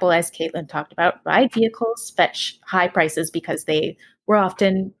example, as Caitlin talked about, ride vehicles fetch high prices because they were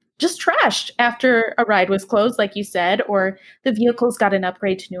often just trashed after a ride was closed, like you said, or the vehicles got an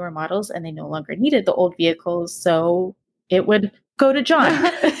upgrade to newer models and they no longer needed the old vehicles, so it would go to John.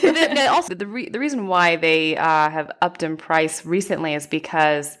 Also, the reason why they have upped in price recently is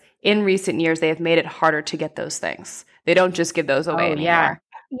because in recent years they have made it harder to get those things. They don't just give those away anymore.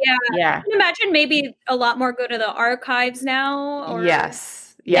 Yeah. Can you imagine maybe a lot more go to the archives now? Or...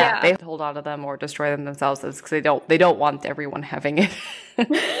 Yes. Yeah. They hold on to them or destroy them themselves because they don't want everyone having it.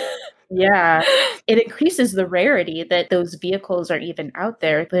 Yeah, it increases the rarity that those vehicles are even out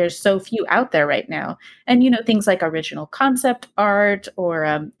there. There's so few out there right now. And, things like original concept art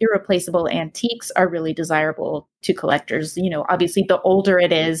or irreplaceable antiques are really desirable to collectors. Obviously, the older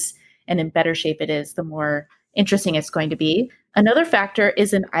it is and in better shape it is, the more interesting it's going to be. Another factor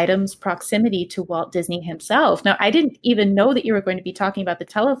is an item's proximity to Walt Disney himself. Now, I didn't even know that you were going to be talking about the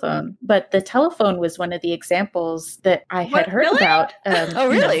telephone, but the telephone was one of the examples that I had heard about. Oh,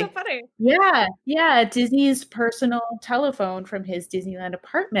 really? That's so funny. Yeah. Disney's personal telephone from his Disneyland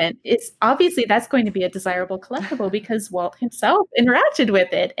apartment. It's obviously that's going to be a desirable collectible because Walt himself interacted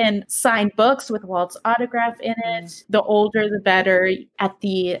with it and signed books with Walt's autograph in it. The older, the better. At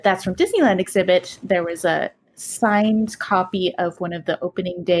the That's from Disneyland exhibit, there was a signed copy of one of the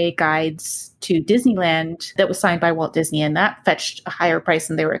opening day guides to Disneyland that was signed by Walt Disney, and that fetched a higher price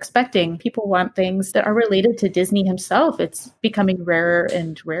than they were expecting. People want things that are related to Disney himself. It's becoming rarer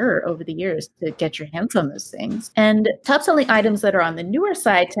and rarer over the years to get your hands on those things. And top selling items that are on the newer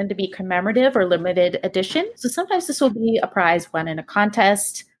side tend to be commemorative or limited edition. So sometimes this will be a prize won in a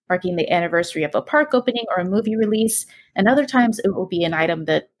contest, marking the anniversary of a park opening or a movie release. And other times it will be an item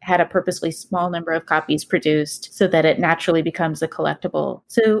that had a purposely small number of copies produced so that it naturally becomes a collectible.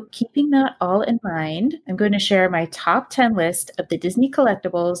 So keeping that all in mind, I'm going to share my top 10 list of the Disney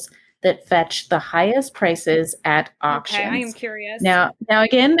collectibles that fetch the highest prices at auctions. Okay, I am curious. Now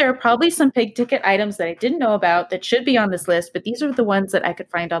again, there are probably some big ticket items that I didn't know about that should be on this list, but these are the ones that I could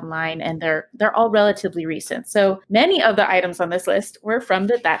find online, and they're all relatively recent. So many of the items on this list were from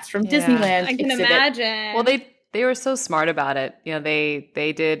the That's from Disneyland I can exhibit. imagine. Well, they were so smart about it. You know,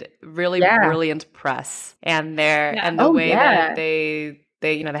 they did really brilliant press, and the way that they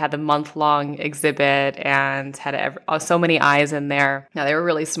had the month-long exhibit and had so many eyes in there. Yeah, they were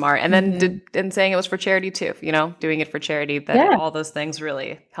really smart. And then saying it was for charity too, doing it for charity, that all those things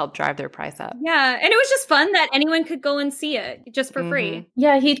really helped drive their price up. Yeah. And it was just fun that anyone could go and see it just for free.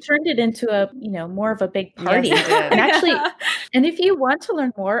 Yeah. He turned it into a, more of a big party. Yes, he did. And actually, and if you want to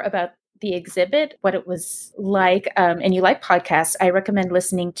learn more about the exhibit, what it was like, and you like podcasts, I recommend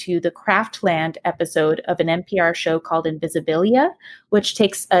listening to the Craftland episode of an NPR show called Invisibilia, which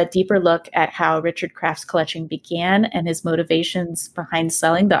takes a deeper look at how Richard Kraft's collection began and his motivations behind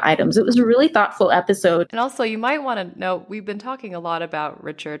selling the items. It was a really thoughtful episode. And also, you might want to know, we've been talking a lot about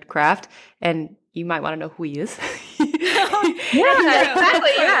Richard Kraft, and you might want to know who he is. Yeah, exactly.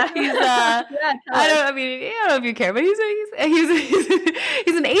 Yeah, he's I don't know if you care, but he's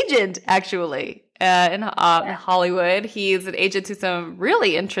an agent actually in Hollywood. He's an agent to some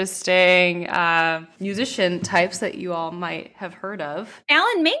really interesting musician types that you all might have heard of.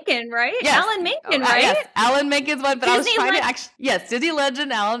 Alan Menken, right? Yes. Alan Menken, right? Yes. Alan Menken's one, but I was trying to actually, yes, Disney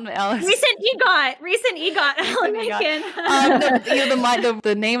legend Alan. Recent EGOT, Alan Menken.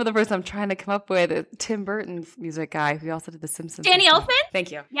 The name of the person I'm trying to come up with is Tim Burton's music guy, who also did The Simpsons. Danny Elfman?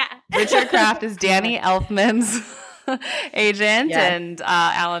 Thank you. Yeah. Richard Kraft is Danny Elfman's agent, and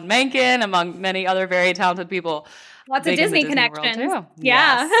Alan Menken, among many other very talented people. Lots of Disney connections. Too.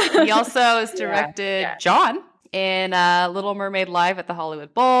 Yeah. Yes. He also has directed John in Little Mermaid Live at the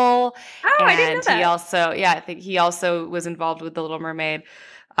Hollywood Bowl. Oh, and I didn't know that. He also, I think he also was involved with the Little Mermaid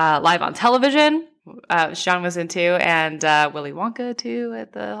live on television. Sean was into, and Willy Wonka too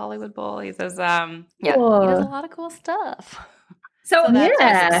at the Hollywood Bowl. He says, cool. He does a lot of cool stuff. So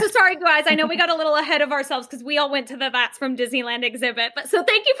sorry, guys. I know we got a little ahead of ourselves because we all went to the That's from Disneyland exhibit. But so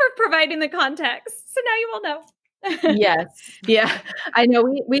thank you for providing the context. So now you all know. Yes. Yeah. I know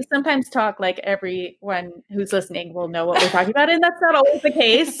we sometimes talk like everyone who's listening will know what we're talking about, and that's not always the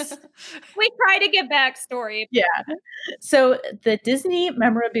case. We try to give backstory. Yeah. So the Disney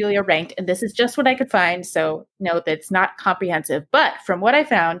memorabilia ranked, and this is just what I could find, so note that it's not comprehensive, but from what I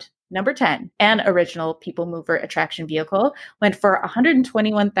found, number 10, an original People Mover attraction vehicle, went for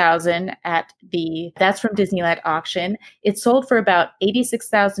 $121,000 at the That's from Disneyland auction. It sold for about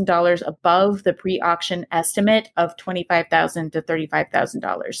 $86,000 above the pre-auction estimate of $25,000 to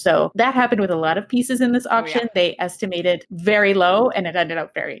 $35,000. So that happened with a lot of pieces in this auction. They estimated very low, and it ended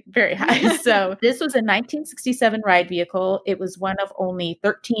up very, very high. So this was a 1967 ride vehicle. It was one of only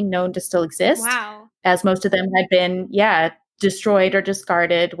 13 known to still exist. Wow. As most of them had been, destroyed or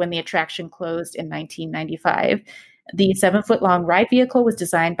discarded when the attraction closed in 1995. The 7-foot-long ride vehicle was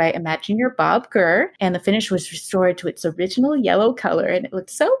designed by Imagineer Bob Gurr, and the finish was restored to its original yellow color, and it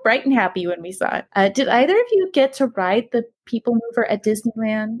looked so bright and happy when we saw it. Did either of you get to ride the People Mover at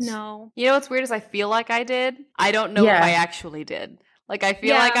Disneyland? No. You know what's weird is I feel like I did. I don't know if I actually did. Like, I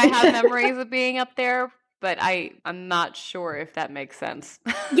feel like I have memories of being up there, but I'm not sure if that makes sense.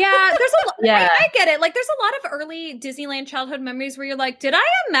 Yeah, there's a lot. I get it. Like, there's a lot of early Disneyland childhood memories where you're like, did I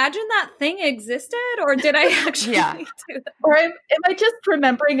imagine that thing existed, or did I actually do that? Or am I just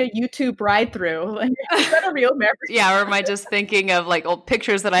remembering a YouTube ride through? Like, is that a real memory? Or am I just thinking of like old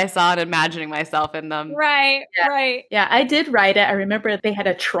pictures that I saw and imagining myself in them? Right. Yeah, I did ride it. I remember they had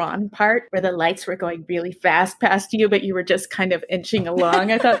a Tron part where the lights were going really fast past you, but you were just kind of inching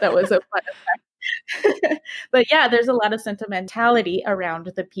along. I thought that was a fun effect. But there's a lot of sentimentality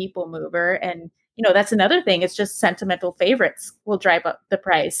around the People Mover, and that's another thing. It's just sentimental favorites will drive up the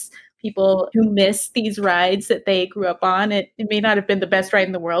price. People who miss these rides that they grew up on, it may not have been the best ride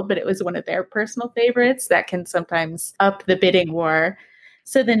in the world, but it was one of their personal favorites. That can sometimes up the bidding war.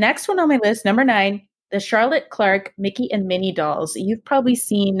 So the next one on my list, number 9, the Charlotte Clark Mickey and Minnie dolls. You've probably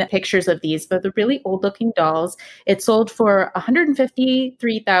seen pictures of these, but they're really old-looking dolls. It sold for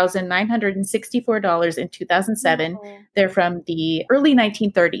 $153,964 in 2007. Oh. They're from the early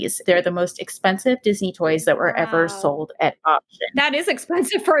 1930s. They're the most expensive Disney toys that were ever sold at auction. That is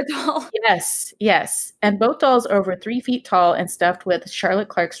expensive for a doll. Yes. And both dolls are over 3 feet tall and stuffed with Charlotte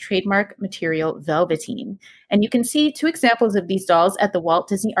Clark's trademark material, velveteen. And you can see 2 examples of these dolls at the Walt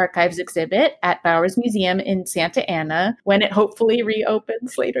Disney Archives exhibit at Bowers Museum in Santa Ana when it hopefully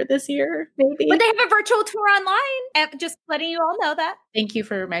reopens later this year, maybe. But they have a virtual tour online. Just letting you all know that. Thank you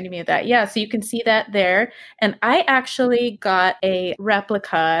for reminding me of that. Yeah, so you can see that there. And I actually got a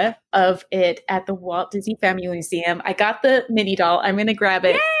replica of it at the Walt Disney Family Museum. I got the mini doll. I'm going to grab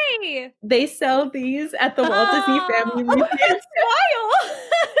it. Yay! They sell these at the Walt Disney Family Museum.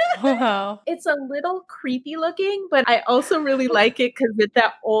 Wow. It's a little creepy looking, but I also really like it because it's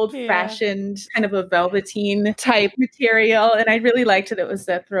that old-fashioned kind of a velveteen type material. And I really liked that it was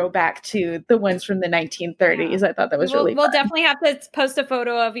a throwback to the ones from the 1930s. I thought that was really fun. We'll definitely have to post a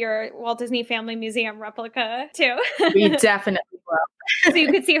photo of your Walt Disney Family Museum replica too. We definitely will. So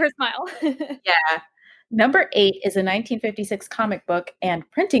you could see her smile. Yeah. Number 8 is a 1956 comic book and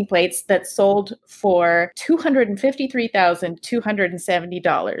printing plates that sold for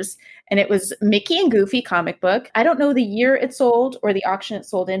 $253,270. And it was Mickey and Goofy comic book. I don't know the year it sold or the auction it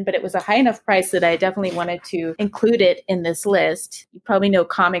sold in, but it was a high enough price that I definitely wanted to include it in this list. You probably know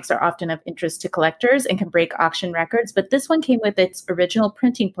comics are often of interest to collectors and can break auction records, but this one came with its original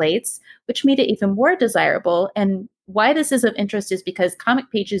printing plates, which made it even more desirable. And why this is of interest is because comic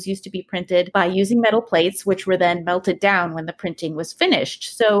pages used to be printed by using metal plates, which were then melted down when the printing was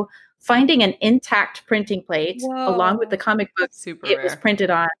finished. So finding an intact printing plate along with the comic book it was printed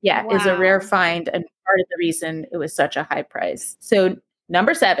on, is a rare find and part of the reason it was such a high price. So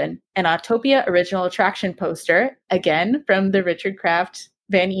number 7, an Autopia original attraction poster, again from the Richard Kraft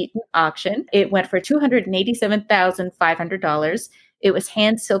Van Eaton auction. It went for $287,500. It was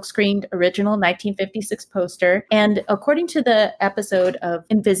hand silkscreened original 1956 poster. And according to the episode of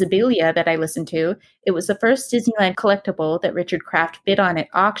Invisibilia that I listened to, it was the first Disneyland collectible that Richard Kraft bid on at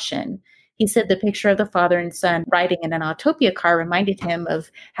auction. He said the picture of the father and son riding in an Autopia car reminded him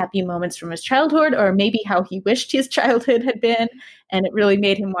of happy moments from his childhood, or maybe how he wished his childhood had been. And it really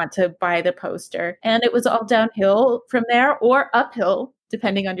made him want to buy the poster. And it was all downhill from there or uphill,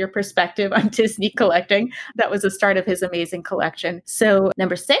 depending on your perspective on Disney collecting. That was the start of his amazing collection. So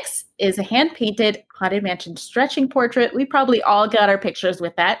number 6 is a hand-painted Haunted Mansion stretching portrait. We probably all got our pictures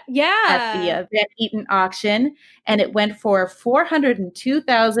with that at the Van Eaton auction. And it went for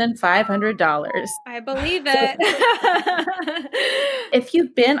 $402,500. I believe it. If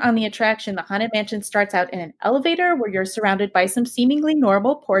you've been on the attraction, the Haunted Mansion starts out in an elevator where you're surrounded by some seemingly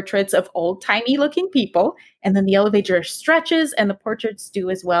normal portraits of old-timey looking people. And then the elevator stretches and the portraits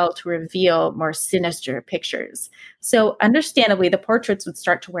do as well to reveal more sinister pictures. So understandably, the portraits would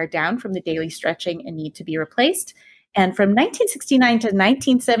start to wear down from the daily stretching and need to be replaced. And from 1969 to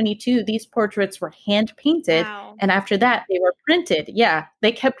 1972, these portraits were hand painted. Wow. And after that, they were printed. Yeah,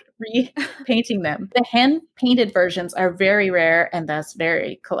 they kept repainting them. The hand painted versions are very rare and thus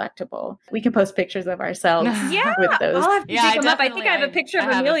very collectible. We can post pictures of ourselves with those. I'll have to dig them up. I think I have a picture of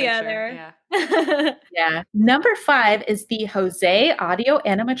Amelia there. Yeah. Number 5 is the Jose audio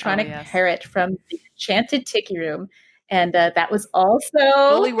animatronic parrot from the Enchanted Tiki Room. And that was also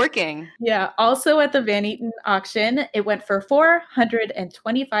fully working. Yeah, also at the Van Eaton auction. It went for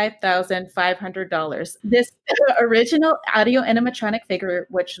 $425,500. This original audio animatronic figure,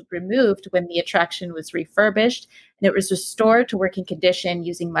 which was removed when the attraction was refurbished, and it was restored to working condition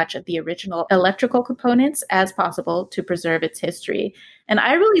using much of the original electrical components as possible to preserve its history. And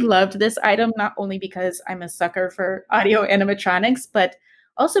I really loved this item, not only because I'm a sucker for audio animatronics, but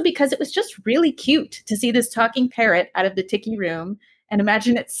also because it was just really cute to see this talking parrot out of the Tiki Room and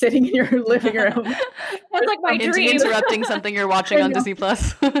imagine it sitting in your living room. That's like my dream. Interrupting something you're watching on Disney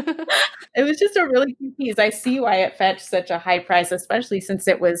Plus. It was just a really cute piece. I see why it fetched such a high price, especially since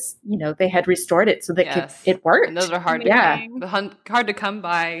it was, they had restored it so that it worked. And those are hard to come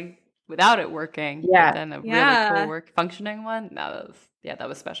by without it working. Yeah. But then a really cool functioning one. That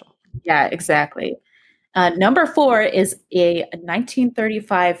was special. Yeah, exactly. Number 4 is a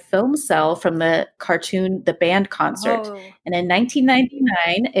 1935 film cell from the cartoon The Band Concert. And in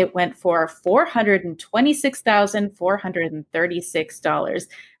 1999, it went for $426,436.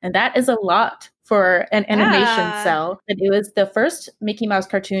 And that is a lot for an animation cell. And it was the first Mickey Mouse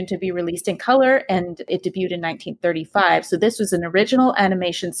cartoon to be released in color, and it debuted in 1935. So this was an original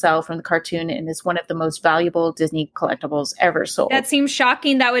animation cell from the cartoon and is one of the most valuable Disney collectibles ever sold. That seems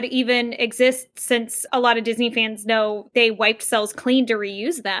shocking that would even exist, since a lot of Disney fans know they wiped cells clean to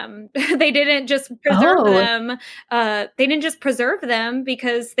reuse them. They didn't just preserve them. They didn't just preserve them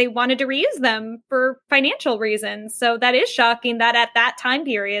because they wanted to reuse them for financial reasons. So that is shocking that at that time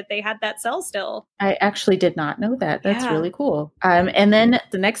period they had that cell still. well. I actually did not know that. That's really cool. And then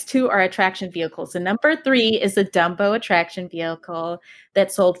the next two are attraction vehicles. So number 3 is a Dumbo attraction vehicle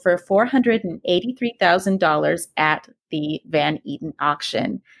that sold for $483,000 at the Van Eaton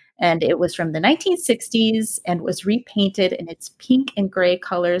auction. And it was from the 1960s and was repainted in its pink and gray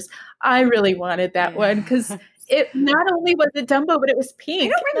colors. I really wanted that one because it not only was it Dumbo, but it was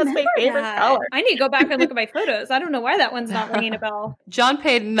pink. That's my favorite color. I need to go back and look at my photos. I don't know why that one's not ringing a bell. John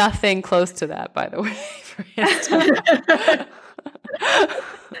paid nothing close to that, by the way, for his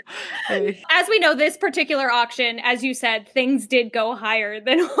As we know, this particular auction, as you said, things did go higher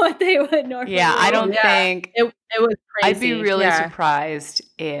than what they would normally. Yeah, I don't think it was crazy. I'd be really surprised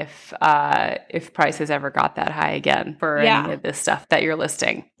if prices ever got that high again for any of this stuff that you're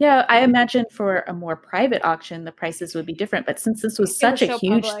listing. Yeah, I imagine for a more private auction, the prices would be different. But since this was such a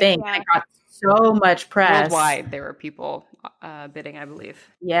huge thing, and it got so much press worldwide, there were people bidding, I believe.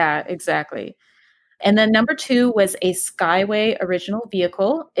 Yeah, exactly. And then number 2 was a Skyway original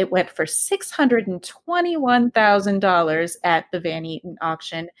vehicle. It went for $621,000 at the Van Eaton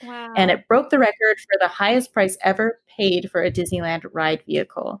auction. Wow. And it broke the record for the highest price ever paid for a Disneyland ride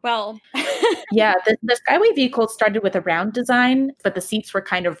vehicle. Well, yeah, the Skyway vehicle started with a round design, but the seats were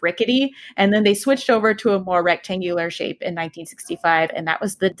kind of rickety. And then they switched over to a more rectangular shape in 1965. And that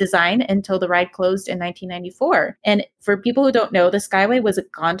was the design until the ride closed in 1994. And for people who don't know, the Skyway was a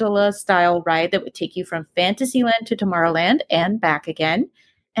gondola-style ride that would take you from Fantasyland to Tomorrowland and back again.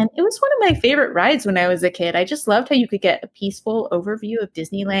 And it was one of my favorite rides when I was a kid. I just loved how you could get a peaceful overview of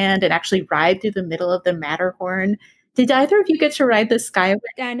Disneyland and actually ride through the middle of the Matterhorn. Did either of you get to ride the Skyway?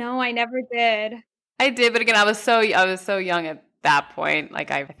 I know, I never did. I did, but again, I was so young at that point.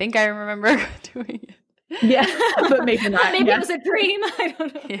 Like I think I remember doing it. Yeah, but maybe not. Maybe it was a dream. I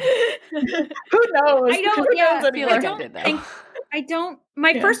don't know. Who knows? I don't.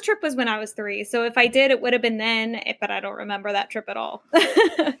 My first trip was when I was 3. So if I did, it would have been then, but I don't remember that trip at all.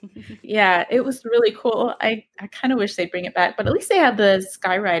 Yeah, it was really cool. I kind of wish they'd bring it back, but at least they have the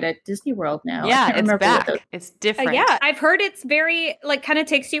Sky Ride at Disney World now. Yeah, it's back. It's different. Yeah, I've heard it's very, kind of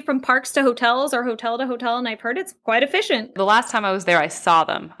takes you from parks to hotels or hotel to hotel, and I've heard it's quite efficient. The last time I was there, I saw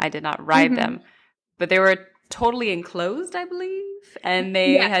them. I did not ride them, but they were totally enclosed, I believe. And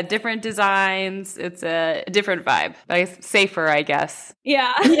they had different designs. It's a different vibe, but I guess safer, I guess.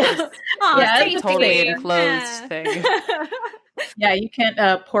 Yeah. Yes. Totally enclosed thing. Yeah, you can't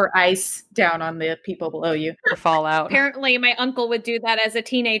pour ice down on the people below you or fall out. Apparently, my uncle would do that as a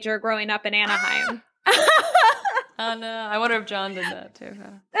teenager growing up in Anaheim. Oh no! I wonder if John did that too.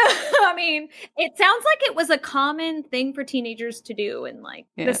 I mean, it sounds like it was a common thing for teenagers to do in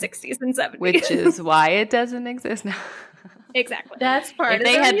the 60s and 70s, which is why it doesn't exist now. Exactly. That's part of it.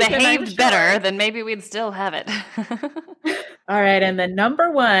 If they had behaved better, then maybe we'd still have it. All right. And then number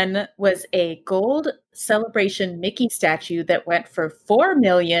 1 was a gold Celebration Mickey statue that went for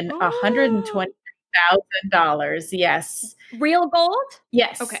 $4,120,000. Yes. Real gold?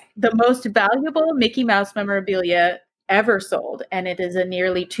 Yes. Okay. The most valuable Mickey Mouse memorabilia ever sold. And it is a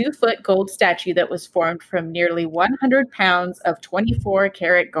nearly 2-foot gold statue that was formed from nearly 100 pounds of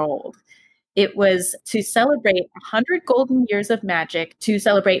 24-karat gold. It was to celebrate 100 golden years of magic, to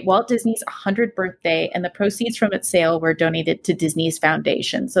celebrate Walt Disney's 100th birthday, and the proceeds from its sale were donated to Disney's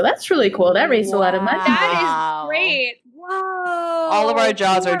foundation. So that's really cool. That raised a lot of money. That is great. Whoa. All of our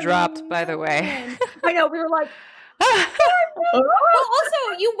jaws are dropped, by the way. I know. We were like, well,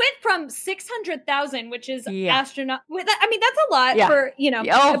 also, you went from 600,000, which is astronaut. I mean, that's a lot for, you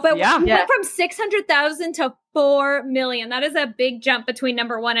went from 600,000 to 4 million. That is a big jump between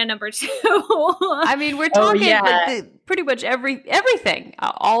number 1 and number 2. I mean, we're talking pretty much everything.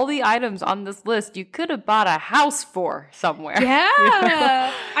 All the items on this list, you could have bought a house for somewhere.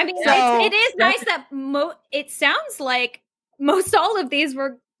 Yeah. I mean, it is nice that it sounds like most all of these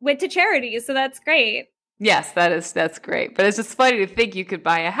went to charities. So that's great. Yes, that's great. But it's just funny to think you could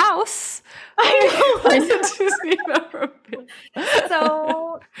buy a house.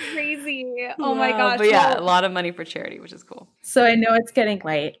 So crazy. Oh my gosh. But yeah, a lot of money for charity, which is cool. So I know it's getting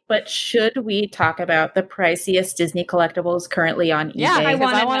late, but should we talk about the priciest Disney collectibles currently on eBay? Yeah, I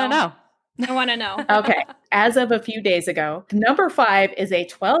want to know. I want to know. Okay. As of a few days ago, number 5 is a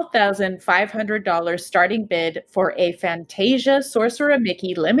 $12,500 starting bid for a Fantasia Sorcerer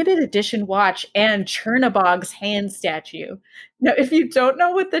Mickey limited edition watch and Chernabog's hand statue. Now, if you don't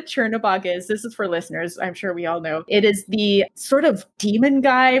know what the Chernabog is, this is for listeners. I'm sure we all know. It is the sort of demon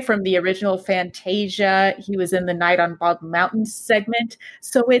guy from the original Fantasia. He was in the Night on Bald Mountain segment.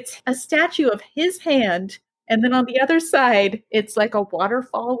 So it's a statue of his hand. And then on the other side, it's like a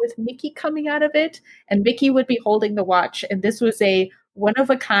waterfall with Mickey coming out of it. And Mickey would be holding the watch. And this was a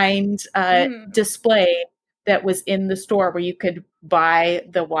one-of-a-kind display that was in the store where you could buy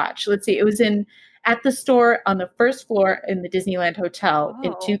the watch. Let's see, it was at the store on the first floor in the Disneyland Hotel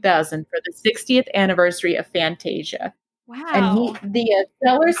in 2000 for the 60th anniversary of Fantasia. Wow. And the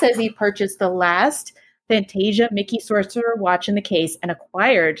seller says he purchased the last Fantasia Mickey Sorcerer watch in the case and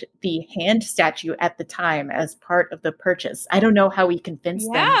acquired the hand statue at the time as part of the purchase. I don't know how he convinced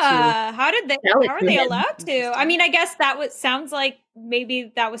them to. How are they allowed to? I mean, I guess sounds like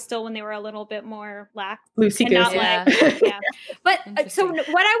maybe that was still when they were a little bit more lax. Loosey-goosey. But so what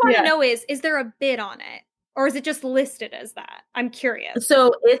I want to know is there a bid on it? Or is it just listed as that? I'm curious.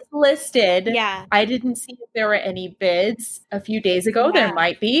 So it's listed. Yeah. I didn't see if there were any bids a few days ago. Yeah. There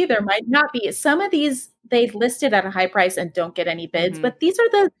might be. There might not be. Some of these they listed at a high price and don't get any bids. But these are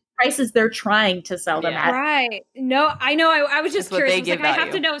the prices they're trying to sell them at. Right. No, I know. I was just curious. I was like, I have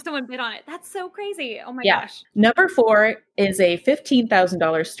to know if someone bid on it. That's so crazy. Oh my gosh. Number 4 is a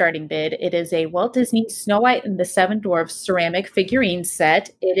 $15,000 starting bid. It is a Walt Disney Snow White and the Seven Dwarfs ceramic figurine set.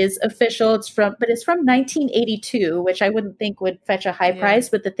 It is official. It's from 1982, which I wouldn't think would fetch a high price.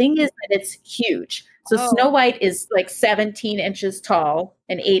 But the thing is that it's huge. So Snow White is like 17 inches tall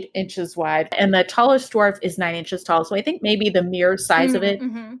and 8 inches wide. And the tallest dwarf is 9 inches tall. So I think maybe the mere size of it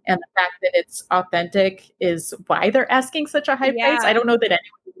and the fact that it's authentic is why they're asking such a high price. I don't know that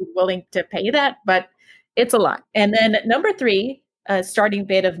anyone would be willing to pay that, but it's a lot. And then number 3, a starting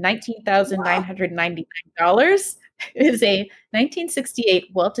bid of $19,999 is a 1968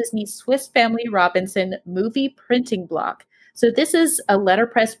 Walt Disney Swiss Family Robinson movie printing block. So this is a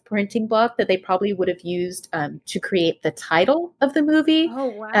letterpress printing block that they probably would have used to create the title of the movie. Oh,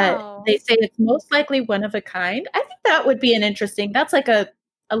 wow. They say it's most likely one of a kind. I think that would be that's like a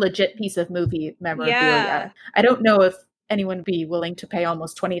legit piece of movie memorabilia. Yeah. I don't know if anyone would be willing to pay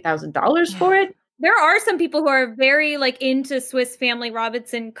almost $20,000 for it. There are some people who are very into Swiss Family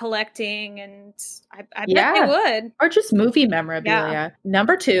Robinson collecting, and I bet they would. Or just movie memorabilia. Yeah.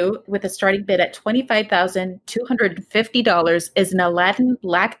 Number 2, with a starting bid at $25,250, is an Aladdin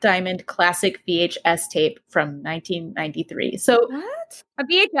Black Diamond classic VHS tape from 1993. So what? A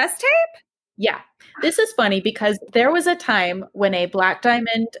VHS tape? Yeah. This is funny because there was a time when a Black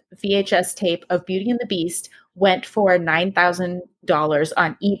Diamond VHS tape of Beauty and the Beast went for $9,000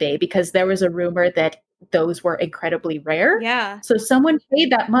 on eBay because there was a rumor that those were incredibly rare. Yeah. So someone paid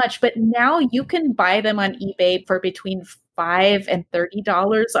that much, but now you can buy them on eBay for between $5 and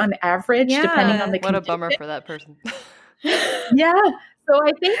 $30 on average, depending on the condition. What a bummer for that person. Yeah. So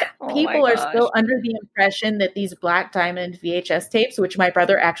I think people are still under the impression that these Black Diamond VHS tapes, which my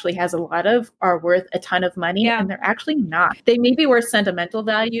brother actually has a lot of, are worth a ton of money. And they're actually not. They may be worth sentimental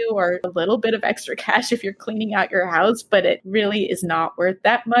value or a little bit of extra cash if you're cleaning out your house, but it really is not worth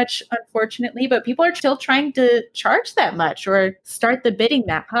that much, unfortunately. But people are still trying to charge that much or start the bidding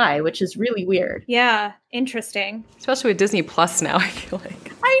that high, which is really weird. Yeah. Interesting. Especially with Disney Plus now, I feel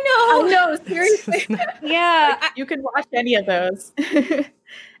like. I know, seriously. Yeah. You can watch any of those.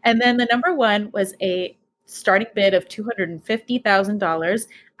 And then the number 1 was a starting bid of $250,000.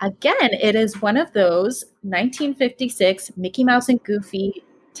 Again, it is one of those 1956 Mickey Mouse and Goofy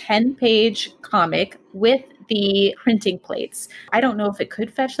 10-page comic with the printing plates. I don't know if it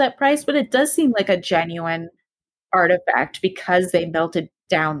could fetch that price, but it does seem like a genuine artifact because they melted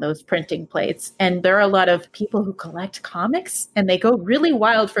down those printing plates. And there are a lot of people who collect comics and they go really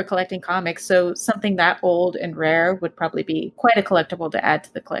wild for collecting comics. So something that old and rare would probably be quite a collectible to add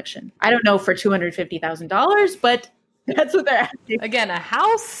to the collection. I don't know for $250,000, but that's what they're asking. Again, a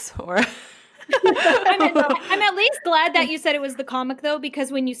house or... I'm at least glad that you said it was the comic though,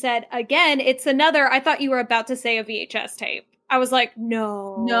 because when you said again, it's another, I thought you were about to say a VHS tape. I was like,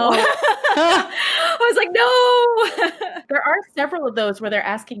 no. I was like, no. There are several of those where they're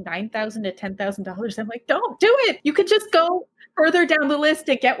asking $9,000 to $10,000. I'm like, don't do it. You could just go further down the list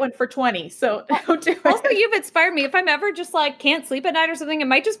and get one for $20,000. So don't do it. Also, you've inspired me. If I'm ever just can't sleep at night or something, it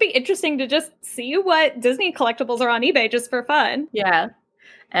might just be interesting to just see what Disney collectibles are on eBay just for fun. Yeah.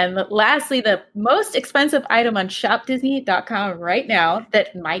 And lastly, the most expensive item on shopdisney.com right now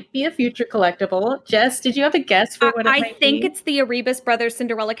that might be a future collectible. Jess, did you have a guess for what it might be? I think it's the Erebus Brothers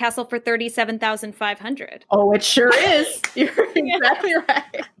Cinderella Castle for $37,500. Oh, it sure is. You're exactly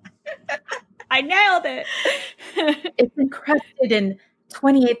right. I nailed it. It's encrusted in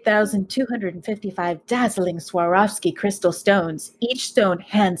 28,255 dazzling Swarovski crystal stones, each stone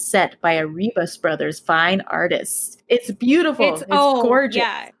hand set by a Rebus Brothers fine artists. It's beautiful. It's gorgeous.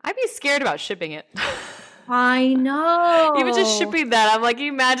 Yeah. I'd be scared about shipping it. I know. Even just shipping that, I'm like,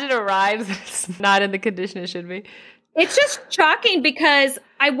 you imagine it arrives and it's not in the condition it should be. It's just shocking because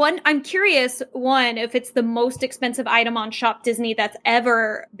I'm curious, one, if it's the most expensive item on Shop Disney that's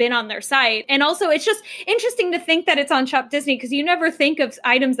ever been on their site. And also, it's just interesting to think that it's on Shop Disney because you never think of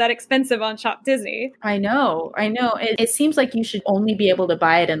items that expensive on Shop Disney. I know. It seems like you should only be able to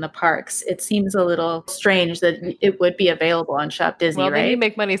buy it in the parks. It seems a little strange that it would be available on Shop Disney, well, right? They need to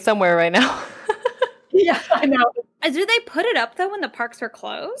make money somewhere right now. Yeah, I know. Do they put it up, though, when the parks are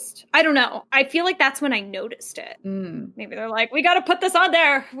closed? I don't know. I feel like that's when I noticed it. Maybe they're like, we got to put this on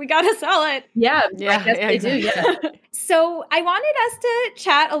there. We got to sell it. Yeah, I guess they do, yeah. So I wanted us to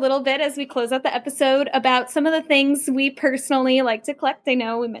chat a little bit as we close out the episode about some of the things we personally like to collect. I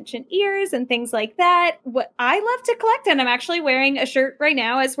know we mentioned ears and things like that. What I love to collect, and I'm actually wearing a shirt right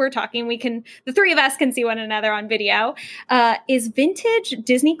now as we're talking, the three of us can see one another on video, is vintage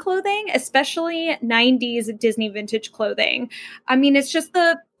Disney clothing, especially 90s Disney vintage clothing. I mean, it's just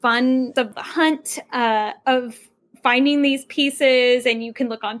the fun of the hunt of finding these pieces, and you can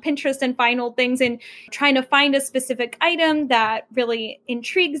look on Pinterest and find old things and trying to find a specific item that really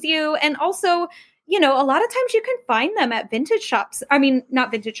intrigues you. And also, a lot of times you can find them at vintage shops. I mean,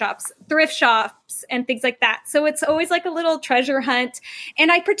 not vintage shops, thrift shops and things like that. So it's always like a little treasure hunt. And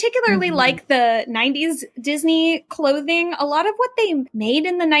I particularly like the 90s Disney clothing. A lot of what they made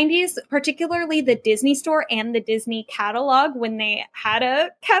in the 90s, particularly the Disney store and the Disney catalog, when they had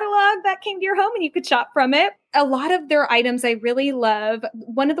a catalog that came to your home and you could shop from it. A lot of their items I really love.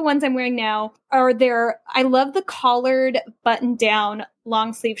 One of the ones I'm wearing now I love the collared button down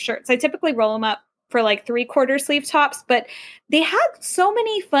long sleeve shirts. I typically roll them up for like 3/4 sleeve tops, but they had so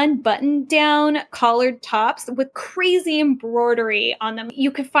many fun button down collared tops with crazy embroidery on them. You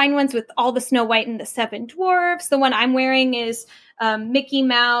could find ones with all the Snow White and the Seven Dwarfs. The one I'm wearing is Mickey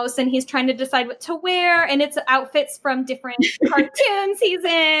Mouse, and he's trying to decide what to wear, and it's outfits from different cartoons he's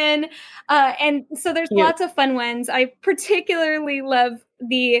in. And so there's lots of fun ones. I particularly love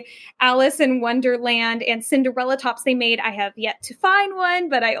the Alice in Wonderland and Cinderella tops they made. I have yet to find one,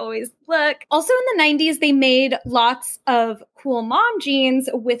 but I always look. Also in the 90s, they made lots of cool mom jeans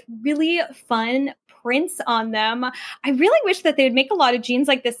with really fun prints on them. I really wish that they would make a lot of jeans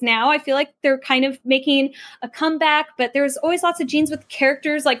like this now. I feel like they're kind of making a comeback, but there's always lots of jeans with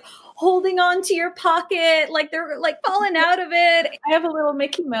characters like holding on to your pocket, like they're like falling out of it. I have a little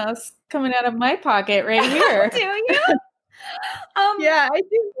Mickey Mouse coming out of my pocket right here. Do you? Yeah, I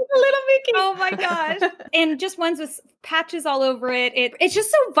do. A little Mickey. Oh my gosh. And just ones with patches all over it. It's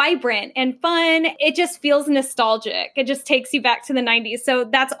just so vibrant and fun. It just feels nostalgic. It just takes you back to the 90s. So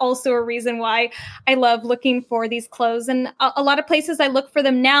that's also a reason why I love looking for these clothes. And a lot of places I look for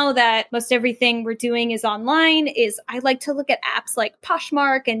them now that most everything we're doing is online I like to look at apps like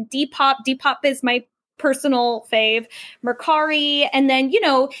Poshmark and Depop. Depop is my personal fave, Mercari, and then,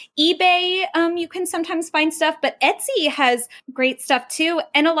 eBay, you can sometimes find stuff, but Etsy has great stuff too.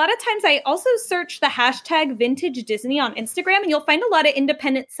 And a lot of times I also search the hashtag vintage Disney on Instagram, and you'll find a lot of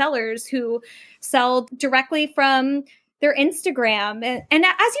independent sellers who sell directly from their Instagram. And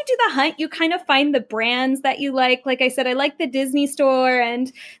as you do the hunt, you kind of find the brands that you like. Like I said, I like the Disney store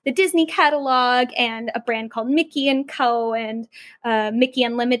and the Disney catalog and a brand called Mickey & Co. and Mickey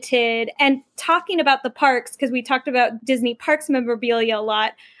Unlimited. And talking about the parks, because we talked about Disney parks memorabilia a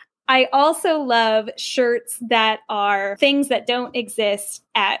lot, I also love shirts that are things that don't exist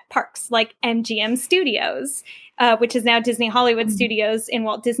at parks, like MGM Studios, which is now Disney Hollywood Studios in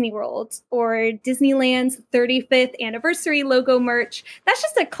Walt Disney World, or Disneyland's 35th anniversary logo merch. That's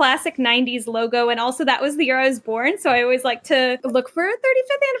just a classic 90s logo. And also that was the year I was born. So I always like to look for a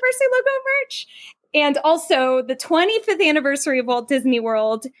 35th anniversary logo merch. And also the 25th anniversary of Walt Disney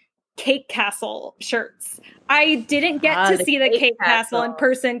World Cake Castle shirts. I didn't get to see the Cake Castle in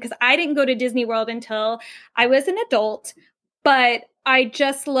person because I didn't go to Disney World until I was an adult, but I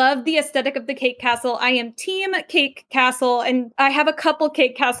just love the aesthetic of the Cake Castle. I am team Cake Castle, and I have a couple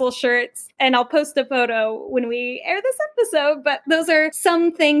Cake Castle shirts, and I'll post a photo when we air this episode, but those are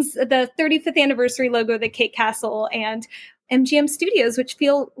some things, the 35th anniversary logo, the Cake Castle, and MGM Studios, which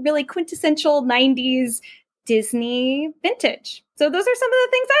feel really quintessential 90s Disney vintage. So those are some of the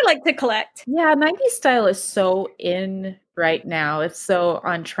things I like to collect. Yeah, 90s style is so in right now. It's so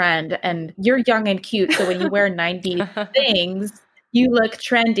on trend. And you're young and cute. So when you wear 90s things, you look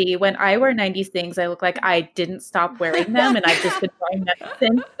trendy. When I wear 90s things, I look like I didn't stop wearing them. And I've just been wearing them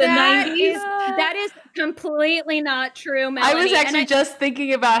since the 90s. That is completely not true, Melanie. I was actually just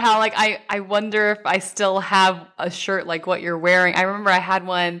thinking about how, like, I wonder if I still have a shirt like what you're wearing. I remember I had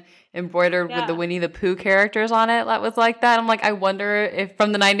one embroidered with the Winnie the Pooh characters on it that was like that. I'm like, I wonder if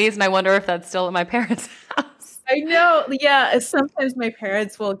from the 90s, and I wonder if that's still at my parents' house. I know. Yeah. Sometimes my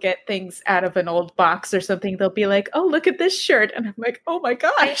parents will get things out of an old box or something. They'll be like, oh, look at this shirt. And I'm like, oh my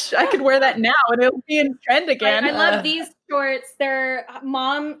gosh, I could wear that now and it'll be in trend again. I love these shorts. They're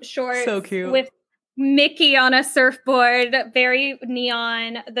mom shorts. So cute. With Mickey on a surfboard, very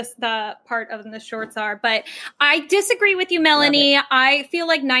neon. The part of the shorts are, but I disagree with you, Melanie. I feel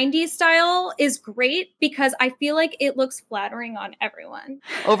like 90s style is great because I feel like it looks flattering on everyone.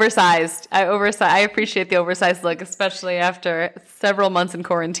 Oversized. I appreciate the oversized look, especially after several months in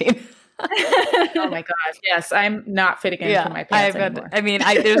quarantine. Oh my gosh. Yes. I'm not fitting into my pants anymore.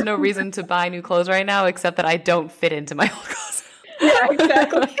 There's no reason to buy new clothes right now, except that I don't fit into my old clothes. Yeah,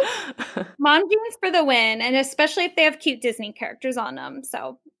 exactly. Mom jeans for the win, and especially if they have cute Disney characters on them.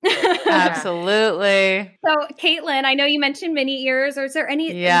 So absolutely. So Caitlin, I know you mentioned mini ears, or is there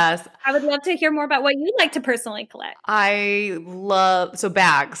any? Yes, I would love to hear more about what you like to personally collect. I love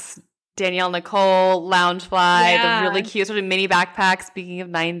bags. Danielle Nicole, Loungefly, the really cute sort of mini backpacks. Speaking of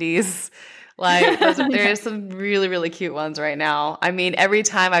 90s. Like there's some really, really cute ones right now. I mean, every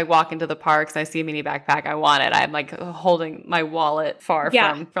time I walk into the parks and I see a mini backpack, I want it. I'm like holding my wallet far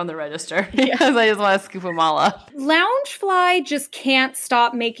from the register because I just want to scoop them all up. Loungefly just can't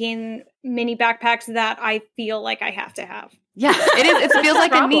stop making mini backpacks that I feel like I have to have. Yeah, it is. It feels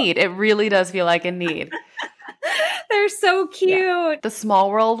like a need. It really does feel like a need. They're so cute. Yeah. The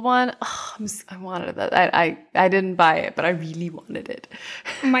Small World one, I wanted that. I didn't buy it, but I really wanted it.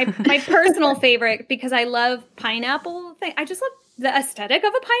 My personal favorite, because I love pineapple thing. I just love the aesthetic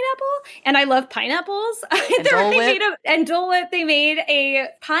of a pineapple, and I love pineapples. And Dole Whip, they made a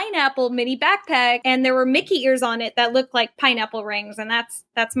pineapple mini backpack, and there were Mickey ears on it that looked like pineapple rings, and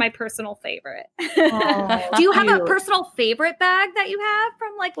that's my personal favorite. Oh, do you have a personal favorite bag that you have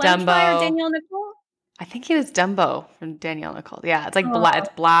from like Loungefly or Danielle Nicole? I think it was Dumbo from Danielle Nicole. Yeah, it's like black. It's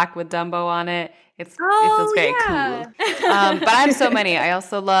black with Dumbo on it. It feels very cool. But I have so many. I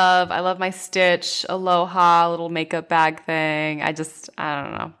love my Stitch Aloha little makeup bag thing. I don't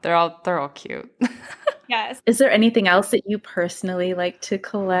know. They're all cute. Yes. Is there anything else that you personally like to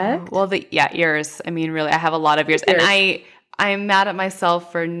collect? Well, ears. I mean, really, I have a lot of ears. And I'm mad at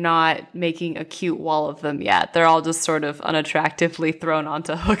myself for not making a cute wall of them yet. They're all just sort of unattractively thrown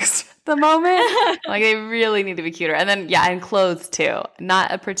onto hooks at the moment. Like they really need to be cuter. And then and clothes too.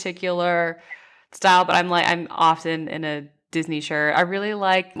 Not a particular style, but I'm often in a Disney shirt. I really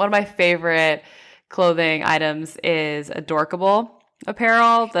like, one of my favorite clothing items is Adorkable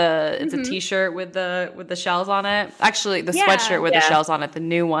apparel. It's a t-shirt with the shells on it. Actually, the sweatshirt with the shells on it, the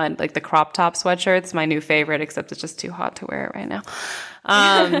new one, like the crop top sweatshirt's my new favorite, except it's just too hot to wear it right now.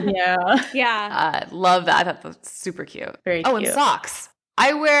 Love that. I thought that was super cute. Very cute. And socks.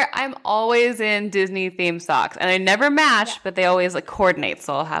 I'm always in Disney themed socks, and I never match, but they always like coordinate.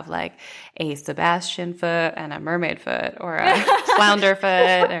 So I'll have like a Sebastian foot and a mermaid foot, or a flounder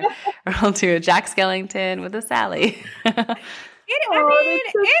foot, or I'll do a Jack Skellington with a Sally.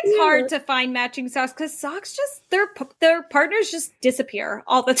 It's hard to find matching socks because socks just their partners just disappear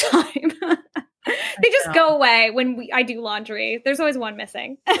all the time. They just go away when I do laundry. There's always one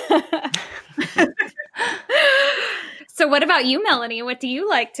missing. So what about you, Melanie? What do you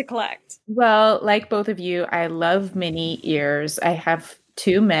like to collect? Well, like both of you, I love mini ears. I have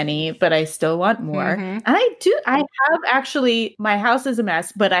too many, but I still want more. And I have actually, my house is a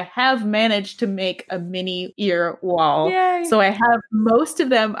mess, but I have managed to make a mini ear wall. Yay. So I have most of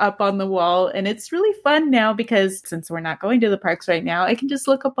them up on the wall, and it's really fun now because since we're not going to the parks right now, I can just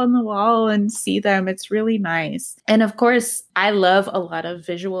look up on the wall and see them. It's really nice. And of course, I love a lot of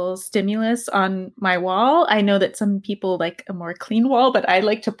visual stimulus on my wall. I know that some people like a more clean wall, but I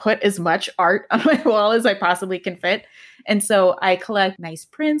like to put as much art on my wall as I possibly can fit. And so I collect nice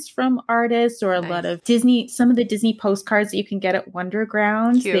prints from artists or a lot of some of the Disney postcards that you can get at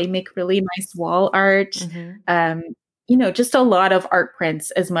Wonderground. Cute. They make really nice wall art. Just a lot of art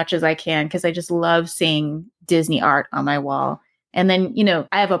prints as much as I can because I just love seeing Disney art on my wall. And then,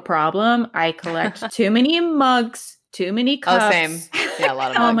 I have a problem. I collect too many mugs, too many cups. Oh, same. Yeah, a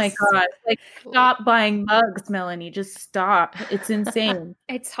lot of mugs. Oh my God. Stop buying mugs, Melanie. Just stop. It's insane.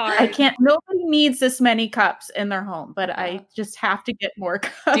 It's hard. Nobody needs this many cups in their home, but I just have to get more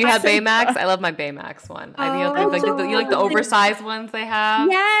cups. Do you have Baymax? I love my Baymax one. You like the oversized ones they have?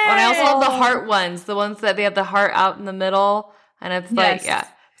 Yes. And I also love the heart ones, the ones that they have the heart out in the middle. And it's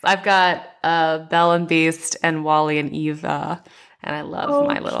I've got Belle and Beast and Wally and Eva. And I love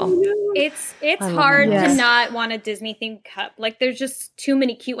my little. It's hard to not want a Disney themed cup. Like there's just too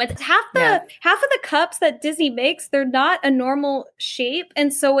many cute ones. Half of the cups that Disney makes, they're not a normal shape,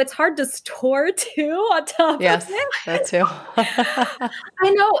 and so it's hard to store too on top of it. Yes, that too. I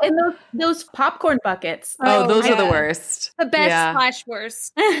know, and those popcorn buckets. Those are the worst. The best /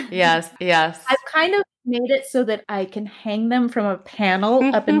 worst. Yes. I've kind of made it so that I can hang them from a panel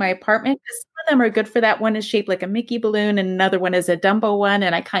up in my apartment, because some of them are good for that. One is shaped like a Mickey balloon and another one is a Dumbo one,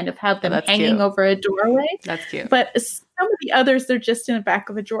 and I kind of have them hanging over a doorway. That's cute. But some of the others, they're just in the back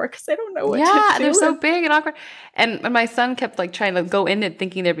of a drawer because I don't know what to do. Yeah, they're so big and awkward. And my son kept like trying to go in it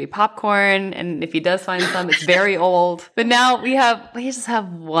thinking there'd be popcorn, and if he does find some, it's very old. But now we just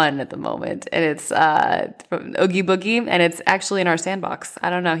have one at the moment, and it's from Oogie Boogie, and it's actually in our sandbox.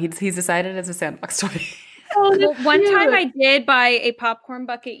 I don't know. He's decided it's a sandbox toy. Well, one time I did buy a popcorn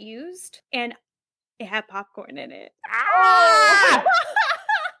bucket used, and it had popcorn in it.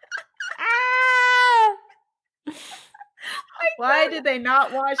 Why did they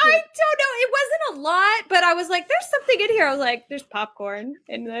not wash it? I don't know. It wasn't a lot, but I was like, there's something in here. I was like, there's popcorn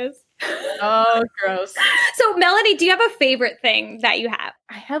in this. Oh, gross. So, Melanie, do you have a favorite thing that you have?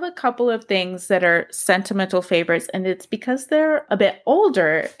 I have a couple of things that are sentimental favorites, and it's because they're a bit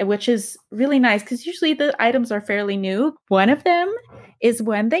older, which is really nice because usually the items are fairly new. One of them is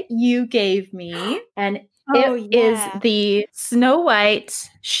one that you gave me, and it is the Snow White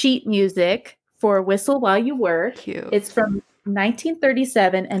sheet music for Whistle While You Work. Cute. It's from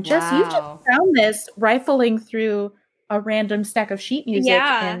 1937, and you just found this rifling through a random stack of sheet music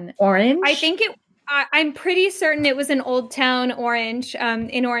in orange. I think I'm pretty certain it was in Old Town Orange,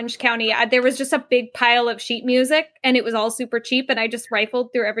 in Orange County. There was just a big pile of sheet music, and it was all super cheap. And I just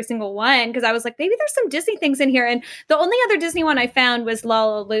rifled through every single one because I was like, maybe there's some Disney things in here. And the only other Disney one I found was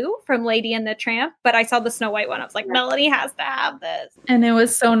Lalalooo from Lady and the Tramp. But I saw the Snow White one. I was like, Melanie has to have this. And it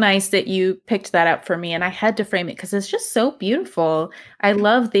was so nice that you picked that up for me. And I had to frame it because it's just so beautiful. I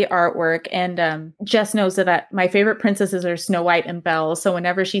love the artwork. And Jess knows that my favorite princesses are Snow White and Belle. So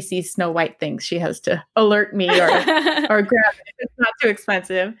whenever she sees Snow White things, she has to alert me or grab it if it's not too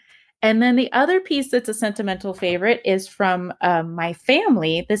expensive. And then the other piece that's a sentimental favorite is from my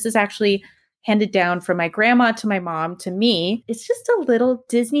family. This is actually handed down from my grandma to my mom to me. It's just a little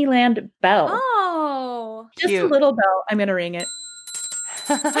Disneyland bell. Oh, just cute. A little bell. I'm going to ring it.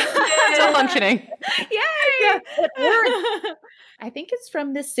 Still functioning. Yay! Yeah, it works. I think it's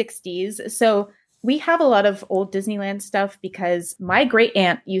from the 60s. So we have a lot of old Disneyland stuff because my great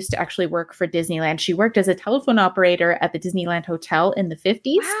aunt used to actually work for Disneyland. She worked as a telephone operator at the Disneyland Hotel in the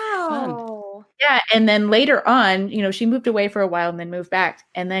 50s. Wow. Yeah. And then later on, she moved away for a while and then moved back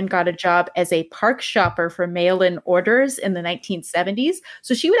and then got a job as a park shopper for mail-in orders in the 1970s.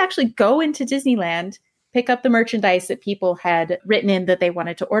 So she would actually go into Disneyland, pick up the merchandise that people had written in that they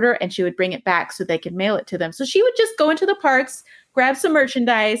wanted to order, and she would bring it back so they could mail it to them. So she would just go into the parks, grab some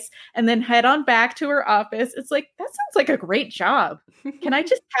merchandise, and then head on back to her office. It's like, that sounds like a great job. Can I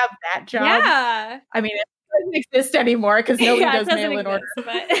just have that job? Yeah. I mean, it doesn't exist anymore because nobody does mail-in orders. But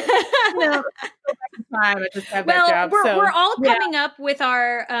go back in time and just have that job. We're all coming up with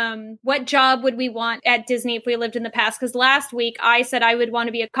our what job would we want at Disney if we lived in the past? Because last week I said I would want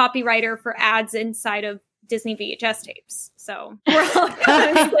to be a copywriter for ads inside of Disney VHS tapes. So we're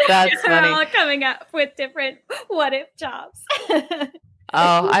all coming up with different what if jobs.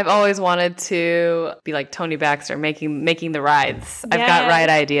 Oh, I've always wanted to be like Tony Baxter, making the rides. I've got ride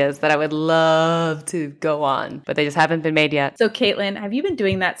ideas that I would love to go on, but they just haven't been made yet. So, Caitlin, have you been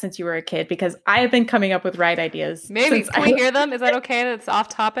doing that since you were a kid? Because I have been coming up with ride ideas. Maybe. Can we hear them? Is that okay? That's off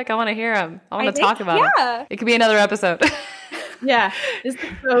topic. I want to hear them. I want to talk about them. It could be another episode. Yeah, this is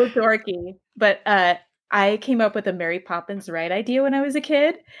so dorky. But I came up with a Mary Poppins ride idea when I was a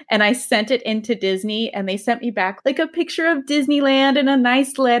kid, and I sent it into Disney, and they sent me back like a picture of Disneyland and a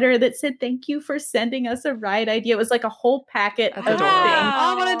nice letter that said, "Thank you for sending us a ride idea." It was like a whole packet of things. Oh,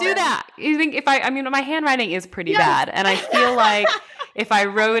 I want to do that. You think I mean, my handwriting is pretty bad, and I feel like if I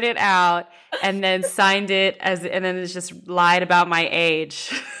wrote it out and then signed it and then it's just lied about my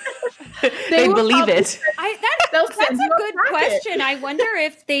age, they'd believe it. That's a good question. I wonder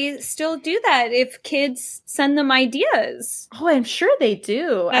if they still do that, if kids send them ideas. Oh, I'm sure they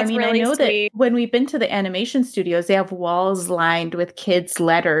do. That's really I know sweet. that when we've been to the animation studios, they have walls lined with kids'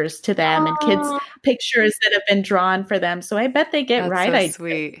 letters to them and kids' pictures that have been drawn for them. So I bet they get ride ideas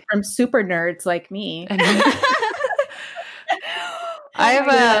from super nerds like me.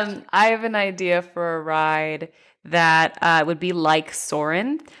 I have an idea for a ride that would be like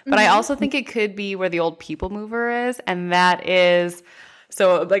Soarin', but I also think it could be where the old People Mover is, and that is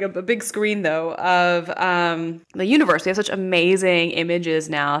So like a big screen though of the universe. We have such amazing images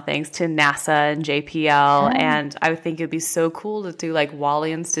now thanks to NASA and JPL. And I would think it'd be so cool to do like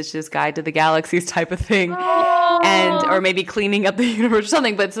Wally and Stitch's Guide to the Galaxies type of thing. Or maybe cleaning up the universe or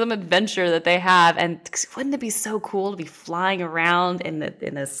something, but some adventure that they have. And wouldn't it be so cool to be flying around in one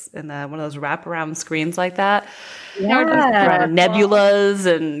of those wraparound screens like that? Yeah. Around nebulas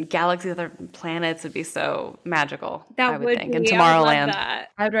and galaxies, other planets would be so magical. I would think. In Tomorrowland. I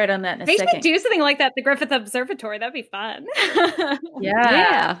would write on that in a second. They should do something like that at the Griffith Observatory. That'd be fun.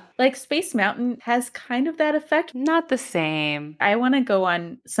 Yeah. Like Space Mountain has kind of that effect. Not the same. I want to go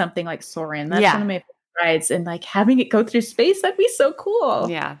on something like Soarin'. That's one of my rides, and like having it go through space, that'd be so cool.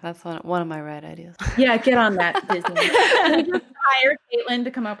 Yeah, that's one of my ride ideas. Yeah, get on that, Disney. Can we just hire Caitlin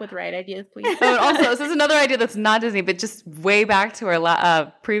to come up with ride ideas, please? Oh, and also, this is another idea that's not Disney, but just way back to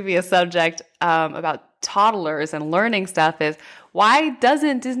our previous subject about toddlers and learning stuff is, why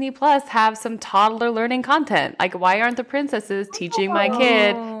doesn't Disney Plus have some toddler learning content? Like, why aren't the princesses teaching my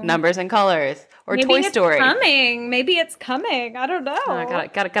kid numbers and colors? Or maybe Toy Story. Maybe it's coming. I don't know.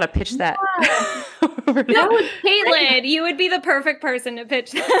 Gotta pitch that. No, Caitlin, you would be the perfect person to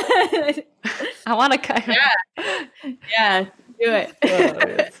pitch that. I want to kind of. Yeah, do it.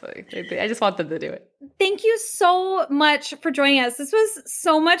 That's funny. I just want them to do it. Thank you so much for joining us. This was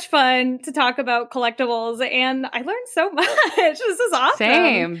so much fun to talk about collectibles, and I learned so much. This is awesome.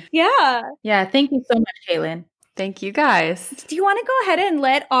 Same. Yeah. Yeah, thank you so much, Caitlin. Thank you, guys. Do you want to go ahead and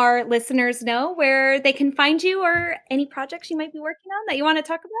let our listeners know where they can find you or any projects you might be working on that you want to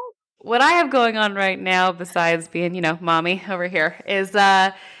talk about? What I have going on right now, besides being, mommy over here, is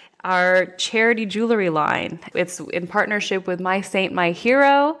our charity jewelry line. It's in partnership with My Saint, My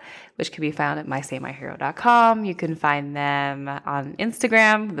Hero, which can be found at mysaintmyhero.com. You can find them on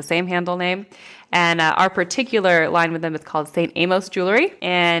Instagram, the same handle name. And our particular line with them is called St. Amos Jewelry.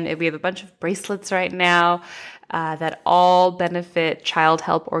 And we have a bunch of bracelets right now that all benefit Child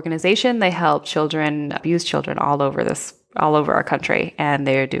Help Organization. They help abused children all over our country, and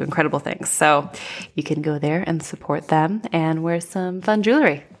they do incredible things. So you can go there and support them and wear some fun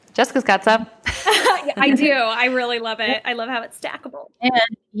jewelry. Jessica's got some. I do. I really love it. I love how it's stackable. And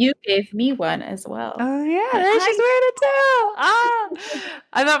you gave me one as well. Oh yeah, she's wearing it too.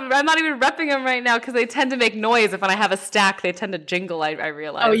 I'm not even repping them right now because they tend to make noise. If when I have a stack, they tend to jingle. I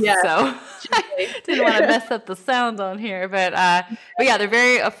realize. Oh yeah. So I didn't want to mess up the sound on here, but yeah, they're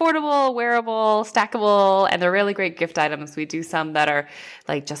very affordable, wearable, stackable, and they're really great gift items. We do some that are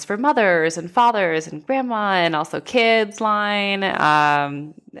like just for mothers and fathers and grandma, and also kids line.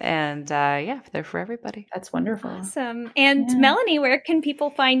 And they're for everybody. That's wonderful. Awesome. And Melanie, where can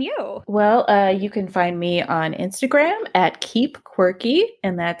people find you? Well, you can find me on Instagram at Keep Quirky,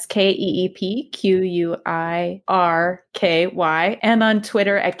 and that's KeepQuirky, and on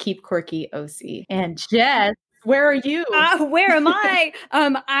Twitter at Keep Quirky OC. And Jess, where are you? Where am I?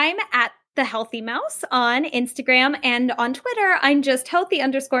 I'm at The Healthy Mouse on Instagram, and on Twitter, I'm just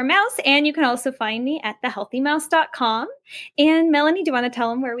healthy_mouse. And you can also find me at thehealthymouse.com. And Melanie, do you want to tell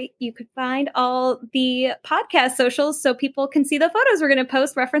them where you could find all the podcast socials so people can see the photos we're going to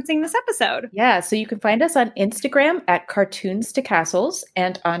post referencing this episode? Yeah, so you can find us on Instagram at Cartoons to Castles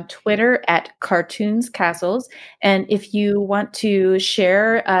and on Twitter at Cartoons Castles. And if you want to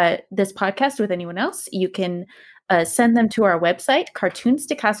share this podcast with anyone else, you can send them to our website,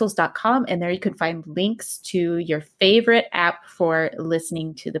 cartoonstocastles.com, and there you can find links to your favorite app for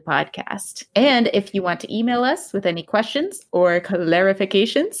listening to the podcast. And if you want to email us with any questions or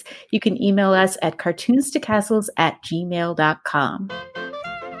clarifications, you can email us at cartoonstocastles@gmail.com.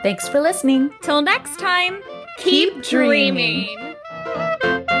 Thanks for listening. Till next time, keep dreaming.